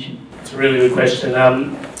recognition. It's a really good question.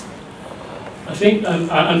 I think,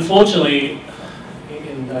 unfortunately,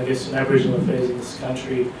 in Aboriginal affairs in this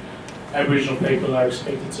country, Aboriginal people are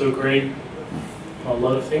expected to agree on a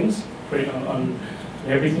lot of things, on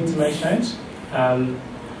everything to make change.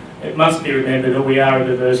 It must be remembered that we are a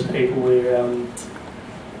diverse people. We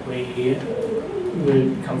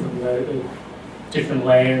come from different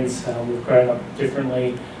lands. We've grown up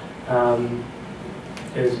differently.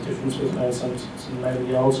 There's a difference with some maybe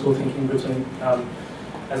the old school thinking between,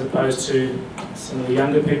 as opposed to some of the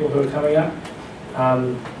younger people who are coming up.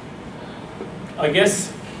 I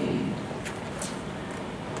guess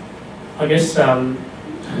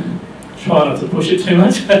try not to push it too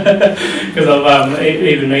much, because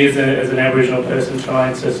even me as an Aboriginal person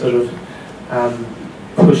trying to sort of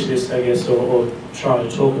push this, I guess, or try to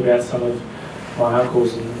talk about some of my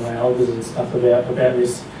uncles and my elders and stuff about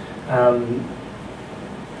this.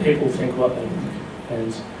 People think what they think,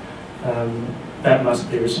 and that must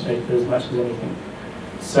be respected as much as anything.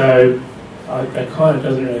 So that kind of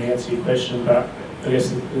doesn't really answer your question, but I guess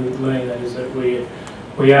the learning that is that we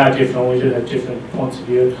are different. We do have different points of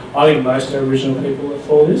view. I think most Aboriginal people are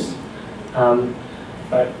for this,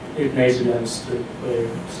 but it needs to be understood where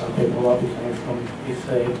some people might be coming from if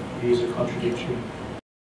their views are contradictory.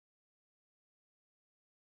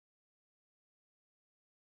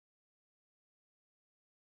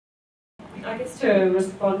 I guess to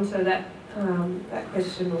respond to that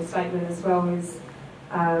question or statement as well is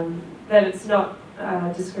that it's not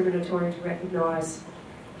discriminatory to recognise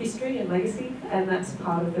history and legacy, and that's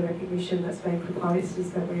part of the recognition that's being proposed,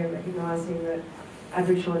 is that we are recognising that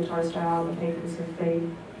Aboriginal and Torres Strait Islander peoples have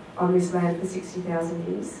been on this land for 60,000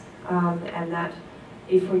 years, and that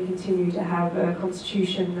if we continue to have a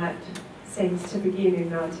constitution that seems to begin in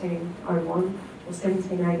 1901 or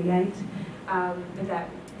 1788, that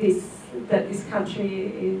this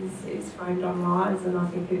country is framed on lies, and I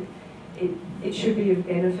think it should be of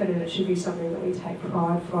benefit, and it should be something that we take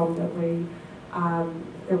pride from, that we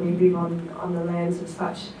live on the lands of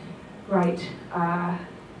such great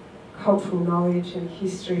cultural knowledge and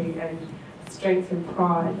history and strength and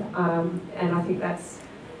pride, and I think that's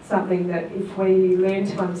something that if we learn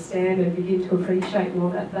to understand and begin to appreciate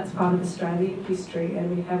more, that's part of Australian history,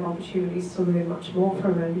 and we have opportunities to learn much more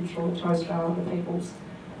from Aboriginal and Torres Strait Islander peoples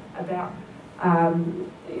about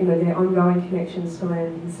their ongoing connections to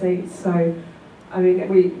land and sea. So, I mean,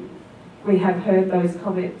 we have heard those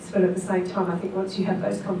comments, but at the same time, I think once you have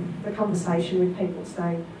the conversation with people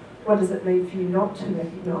saying, what does it mean for you not to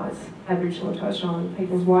recognise Aboriginal and Torres Strait Islander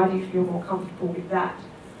peoples? Why do you feel more comfortable with that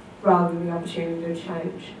rather than the opportunity to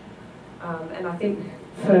change? And I think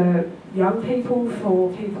for young people,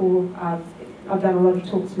 for people, I've done a lot of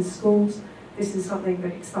talks with schools, this is something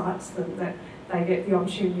that excites them, that they get the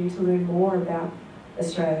opportunity to learn more about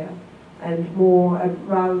Australia, and more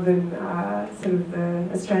rather than sort of the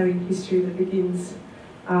Australian history that begins,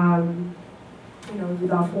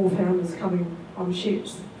 with our forefathers coming on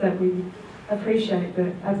ships, that we appreciate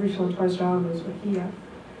that Aboriginal and Torres Strait Islanders were here.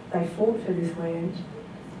 They fought for this land,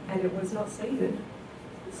 and it was not ceded.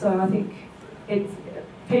 So I think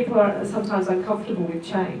people are sometimes uncomfortable with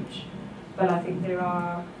change, but I think there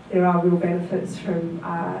are real benefits from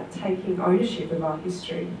taking ownership of our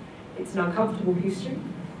history. It's an uncomfortable history,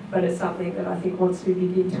 but it's something that I think once we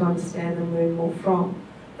begin to understand and learn more from,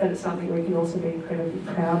 that it's something we can also be incredibly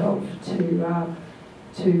proud of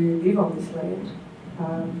to live on this land.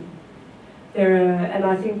 And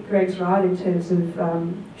I think Greg's right in terms of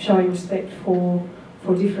showing respect for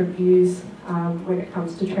different views when it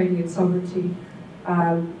comes to treaty and sovereignty,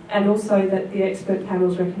 and also that the expert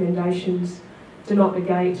panel's recommendations do not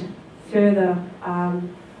negate further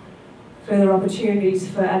opportunities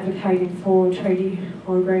for advocating for treaty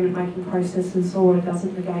or agreement-making processes, or it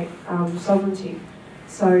doesn't negate sovereignty.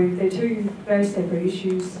 So they're two very separate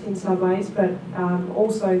issues in some ways, but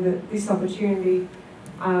also that this opportunity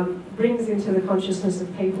brings into the consciousness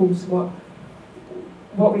of peoples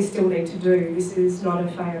what we still need to do. This is not a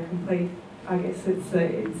fait accompli. I guess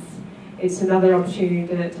it's another opportunity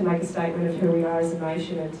to make a statement of who we are as a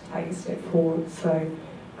nation and to take a step forward. So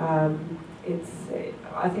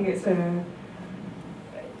I think it's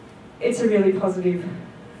a really positive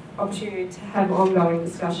opportunity to have ongoing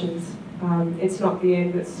discussions. It's not the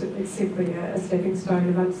end, it's simply a stepping stone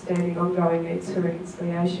of understanding ongoing needs for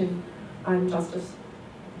reconciliation and justice.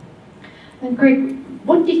 And Greg,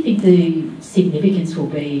 what do you think the significance will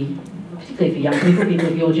be, particularly for young people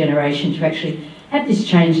of your generation, to actually have this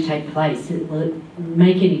change take place? Will it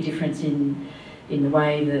make any difference in the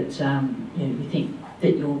way that you think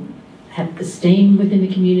that you'll have esteem within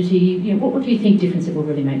the community? What do you think difference it will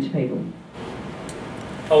really make to people?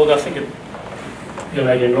 Oh, look, I think it'll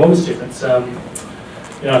make an enormous difference. I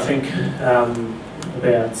think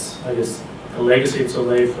about, I guess, the legacy to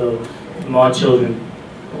leave for my children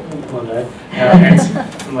one day, and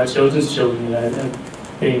for my children's children, and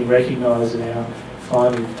being recognised in our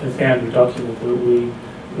founding document that we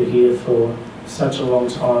were here for such a long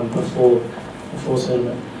time before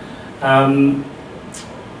settlement.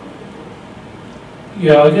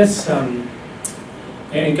 I guess, and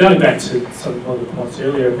going back to some of the points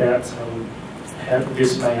earlier about how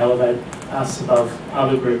this may elevate us above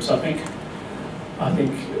other groups, I think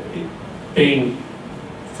it being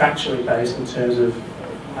factually based in terms of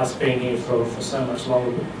us being here for so much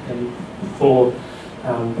longer than before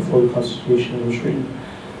the Constitution was written.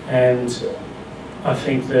 And I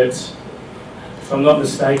think that, if I'm not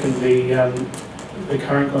mistaken, the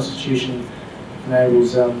current Constitution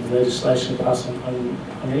enables legislation passed on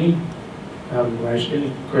any race,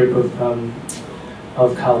 any group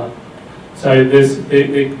of colour. So there's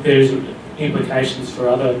implications for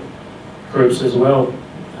other groups as well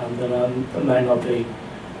that may not be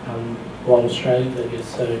white Australians, I guess.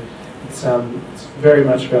 So it's very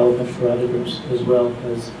much relevant for other groups as well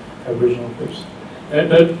as Aboriginal groups. But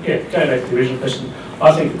yeah, going back to the original question,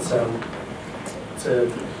 I think it's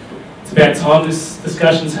about time this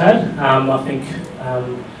discussion's had. I think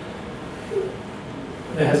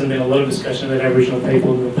there hasn't been a lot of discussion about Aboriginal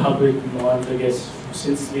people in the public mind, I guess,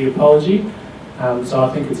 since the apology. So I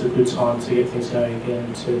think it's a good time to get things going again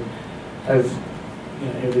and to have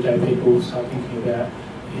everyday people start thinking about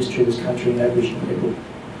the history of this country and Aboriginal people.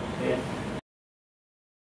 Yeah.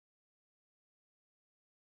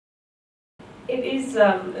 It is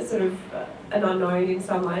sort of an unknown in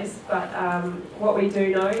some ways, but what we do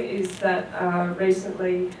know is that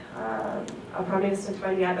recently our Prime Minister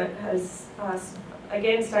Tony Abbott has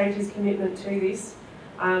again stated his commitment to this,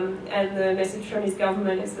 and the message from his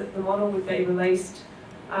government is that the model would be released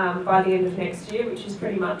by the end of next year, which is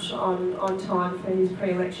pretty much on time for his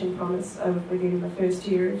pre-election promise of within the first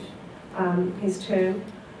year of his term.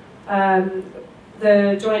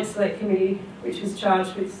 The Joint Select Committee, which is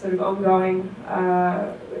charged with sort of ongoing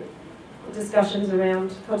discussions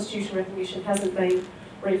around constitutional recognition, hasn't been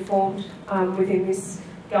reformed within this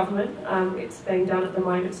government. It's being done at the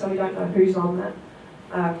moment, so we don't know who's on that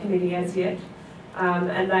committee as yet.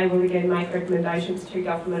 And they will again make recommendations to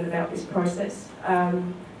government about this process.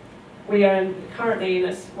 We are currently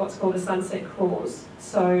in what's called a sunset clause,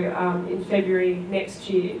 so in February next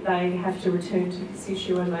year they have to return to this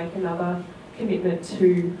issue and make another commitment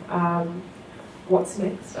to what's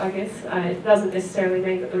next, I guess. It doesn't necessarily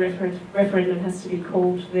mean that the referendum has to be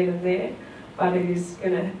called then and there, but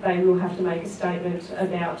they will have to make a statement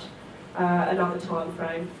about another time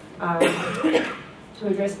frame to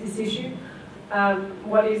address this issue.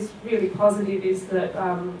 What is really positive is that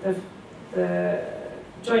the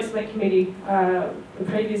Joint Select Committee, the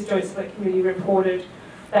previous Joint Select Committee reported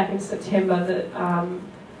back in September that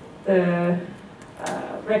the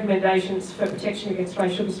recommendations for protection against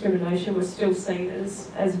racial discrimination were still seen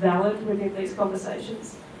as valid within these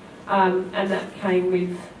conversations. And that came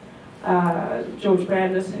with George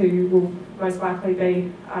Brandis, who will most likely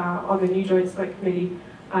be on the new Joint Select Committee,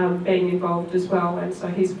 being involved as well, and so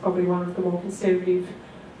he's probably one of the more conservative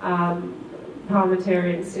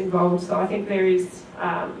parliamentarians involved. So I think there is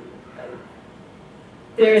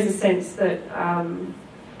a sense that,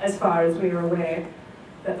 as far as we're aware,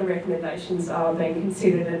 that the recommendations are being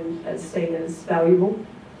considered and as seen as valuable.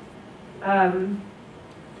 So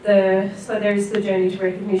there is the journey to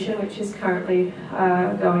recognition, which is currently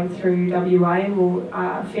going through WA, and will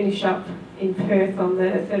finish up in Perth on the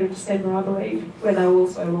 3rd of December, I believe, where they will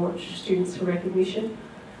also launch Students for Recognition.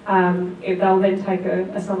 They'll then take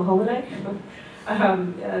a summer holiday.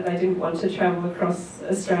 They didn't want to travel across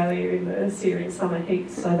Australia in the searing summer heat,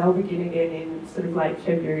 so they'll begin again in sort of late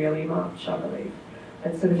February, early March, I believe,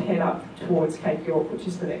 and sort of head up towards Cape York, which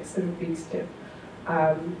is the next sort of big step.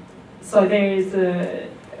 So there is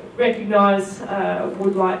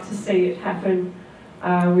would like to see it happen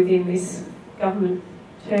within this government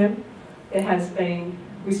term. There has been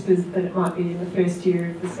whispers that it might be in the first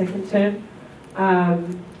year of the second term.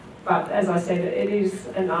 But as I said, it is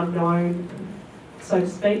an unknown, so to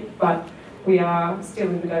speak, but we are still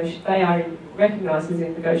in they are recognised as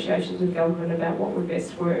in negotiations with government about what would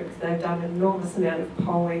best work. They've done an enormous amount of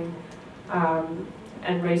polling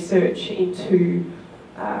and research into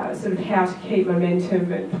sort of how to keep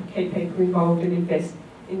momentum and keep people involved and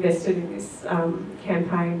invested in this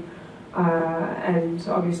campaign. And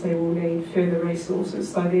obviously we'll need further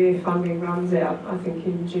resources. So their funding runs out, I think,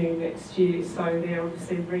 in June next year. So they're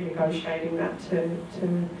obviously renegotiating that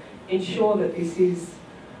to ensure that this is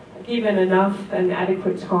given enough and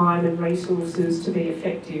adequate time and resources to be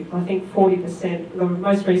effective. I think 40%, the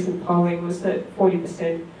most recent polling was that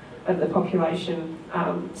 40% of the population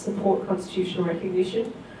support constitutional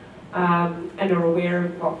recognition and are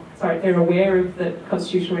aware of, they're aware of that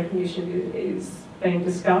constitutional recognition is being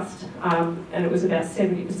discussed, and it was about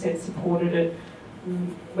 70% supported it,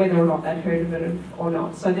 whether or not they'd heard of it or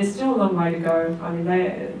not. So there's still a long way to go. I mean,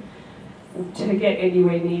 to get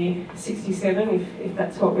anywhere near 67, if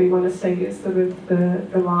that's what we want to see as sort of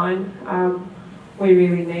the line, we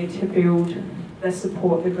really need to build the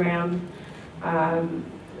support, the ground,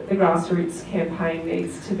 the grassroots campaign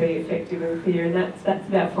needs to be effective and clear, and that's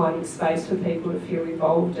about finding space for people to feel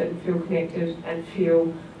involved and feel connected and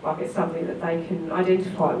feel like it's something that they can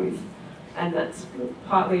identify with. And that's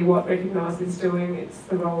partly what Recognise is doing. It's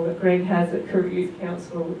the role that Greg has at Koori Youth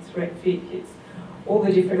Council, it's RecVic, it's all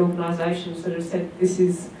the different organisations that have said this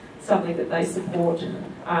is something that they support.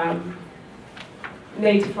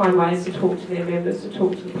 Need to find ways to talk to their members, to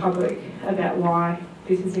talk to the public about why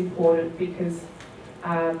this is important, because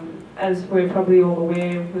as we're probably all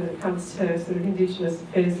aware, when it comes to sort of Indigenous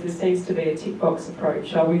affairs, there seems to be a tick box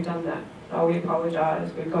approach. Oh, we've done that. Oh, we apologise.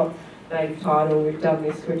 We've got native title. We've done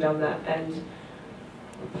this. We've done that. And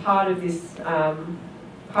part of this,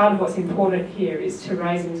 part of what's important here is to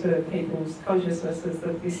raise into people's consciousnesses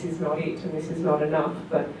that this is not it and this is not enough,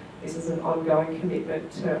 but this is an ongoing commitment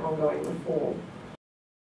to ongoing reform.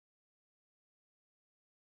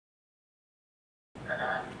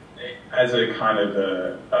 As a kind of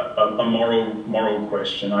a moral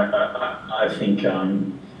question, I think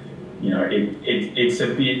it's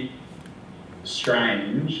a bit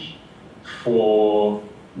strange for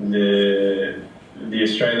the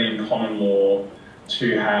Australian common law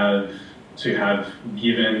to have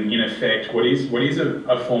given, in effect, what is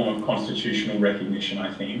a form of constitutional recognition,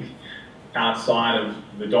 I think, outside of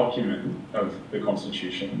the document of the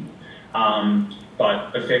Constitution,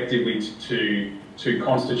 but effectively to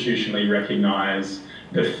constitutionally recognise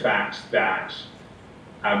the fact that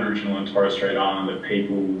Aboriginal and Torres Strait Islander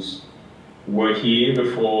peoples were here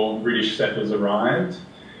before British settlers arrived,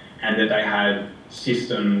 and that they had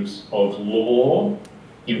systems of law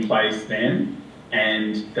in place then,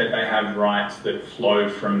 and that they have rights that flow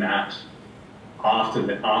from that after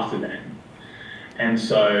then. And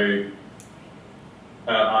so,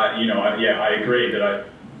 I agree that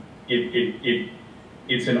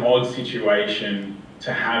it's an odd situation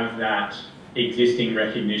to have that existing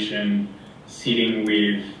recognition sitting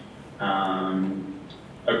with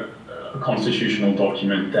a constitutional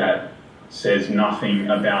document that says nothing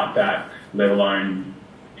about that, let alone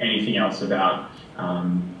anything else about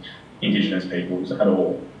Indigenous peoples at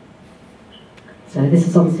all. So this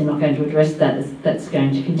is obviously not going to address that. That's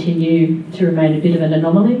going to continue to remain a bit of an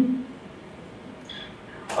anomaly?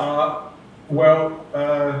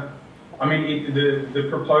 I mean, the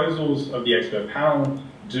proposals of the expert panel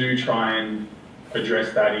do try and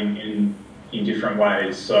address that in different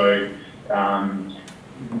ways. So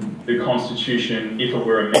the Constitution, if it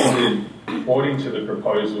were amended according to the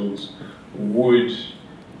proposals, would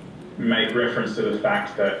make reference to the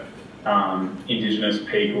fact that Indigenous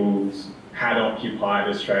peoples had occupied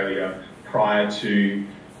Australia prior to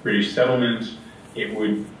British settlement. It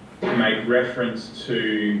would make reference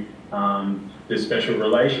to the special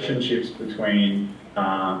relationships between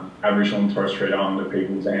Aboriginal and Torres Strait Islander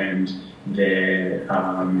peoples and their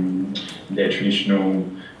traditional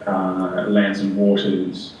lands and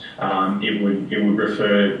waters. It would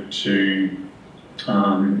refer to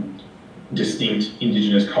distinct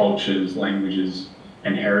Indigenous cultures, languages,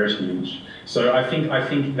 and heritage. So I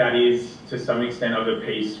think that is to some extent of a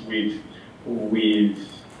piece with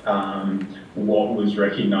what was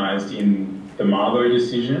recognised in the Mabo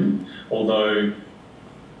decision, although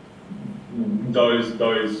those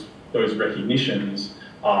recognitions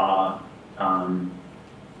are,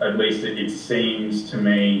 at least it seems to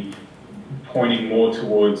me, pointing more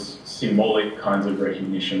towards symbolic kinds of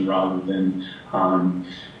recognition rather than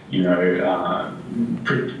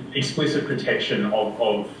explicit protection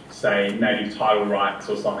of say native title rights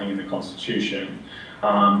or something in the Constitution.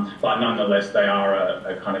 But nonetheless, they are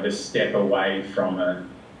a kind of a step away from a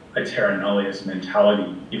terra nullius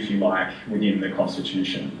mentality, if you like, within the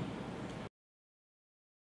Constitution.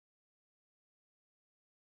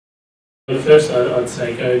 First, I'd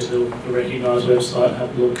say go to the recognised website,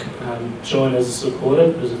 have a look, join as a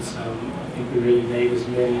supporter, because it's, I think we really need as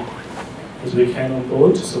many as we can on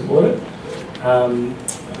board to support it. I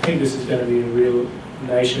think this is going to be a real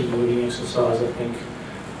nation-building exercise. I think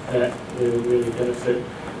that will really benefit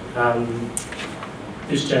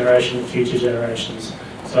this generation and future generations.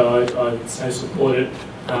 So I'd say support it,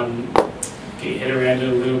 get your head around it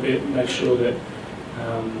a little bit, make sure that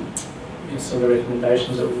some of the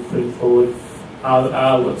recommendations that we're putting forward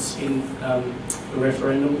are what's in the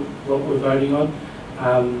referendum, what we're voting on.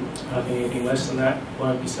 I think anything less than that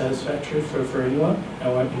won't be satisfactory for anyone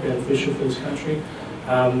and won't be beneficial for this country.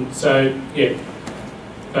 So, yeah,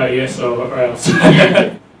 vote yes or else.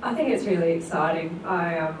 I think it's really exciting.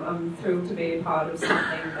 I'm thrilled to be a part of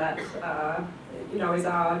something that,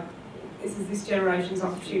 is this generation's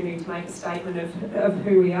opportunity to make a statement of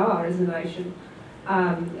who we are as a nation.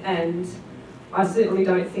 And I certainly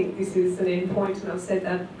don't think this is an end point, and I've said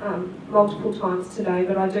that multiple times today,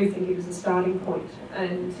 but I do think it is a starting point,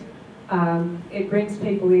 and it brings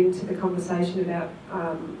people into the conversation about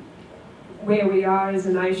where we are as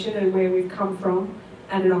a nation and where we've come from,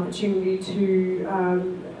 and an opportunity to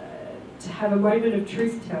have a moment of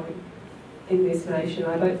truth-telling in this nation.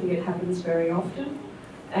 I don't think it happens very often,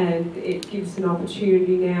 and it gives an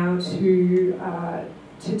opportunity now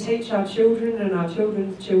to teach our children and our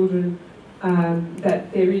children's children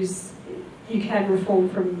that you can reform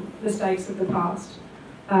from mistakes of the past,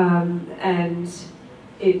 and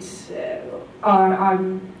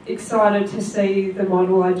I'm excited to see the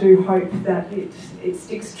model. I do hope that it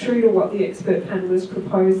sticks true to what the expert panellists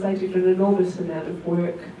proposed. They did an enormous amount of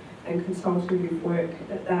work and consultative work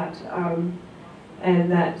at that,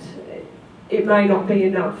 and that it may not be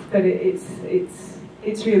enough, but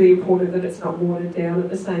it's really important that it's not watered down at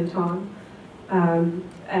the same time.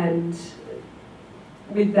 And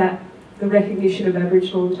with that, the recognition of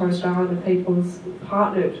Aboriginal and Torres Strait Islander peoples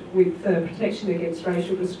partnered with the protection against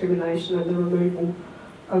racial discrimination and the removal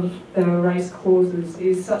of the race clauses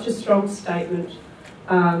is such a strong statement.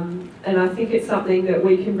 And I think it's something that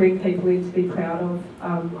we can bring people in to be proud of.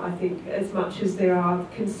 I think as much as there are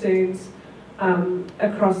concerns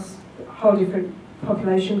across whole different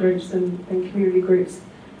population groups and community groups,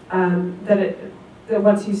 that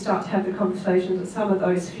once you start to have the conversations, that some of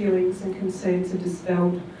those feelings and concerns are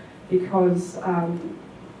dispelled, because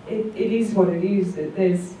it is what it is.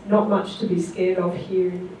 There's not much to be scared of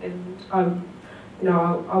here, and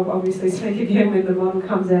I'll obviously speak again when the model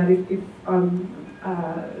comes out if I'm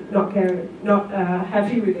not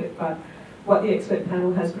happy with it. But what the expert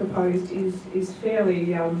panel has proposed is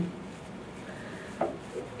fairly.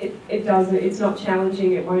 It's not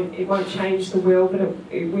challenging. It won't change the world, but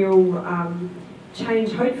it will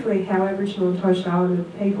change hopefully how Aboriginal and Torres Strait Islander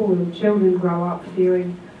people and children grow up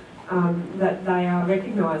feeling that they are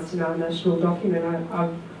recognised in our national document.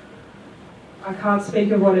 I can't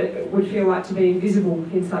speak of what it would feel like to be invisible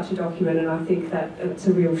in such a document, and I think that it's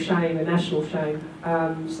a real shame, a national shame.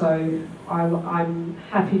 So I'm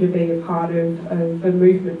happy to be a part of a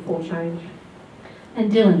movement for change.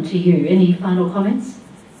 And Dylan, to you, any final comments?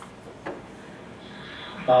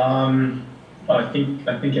 I think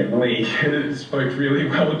Emily spoke really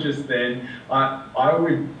well just then. I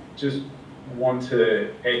would just want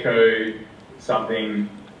to echo something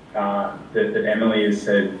that Emily has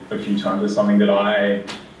said a few times. It's something that I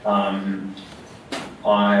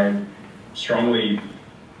strongly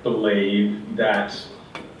believe, that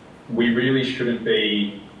we really shouldn't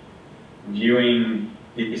be viewing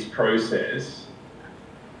this process,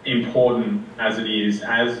 important as it is,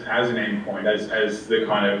 as an endpoint, as the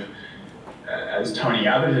kind of, as Tony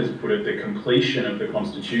Abbott has put it, the completion of the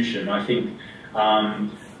Constitution. I think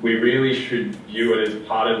we really should view it as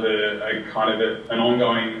part of an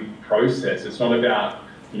ongoing process. It's not about,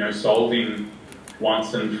 solving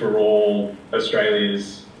once and for all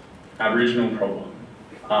Australia's Aboriginal problem.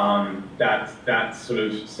 That sort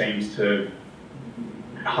of seems to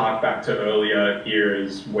hark back to earlier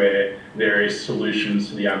eras where various solutions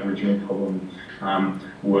to the Aboriginal problem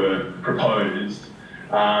were proposed.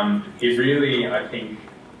 It really, I think,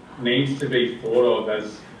 needs to be thought of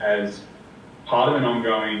as part of an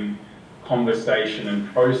ongoing conversation and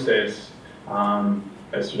process,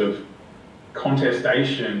 a sort of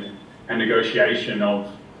contestation and negotiation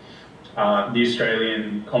of the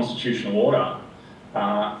Australian constitutional order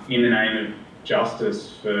in the name of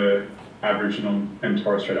justice for Aboriginal and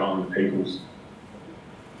Torres Strait Islander peoples.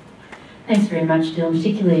 Thanks very much, Dylan,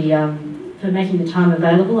 particularly for making the time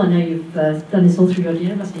available. I know you've done this all through your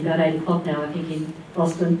dinner. It must be about 8 o'clock now, I think, in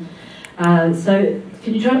Boston. So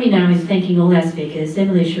can you join me now in thanking all our speakers,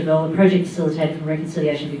 Emily Chevelle, the project facilitator from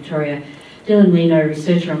Reconciliation Victoria, Dylan Leno,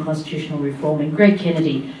 researcher on constitutional reform, and Greg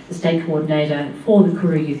Kennedy, the state coordinator for the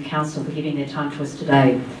Kooroo Youth Council, for giving their time to us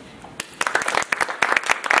today.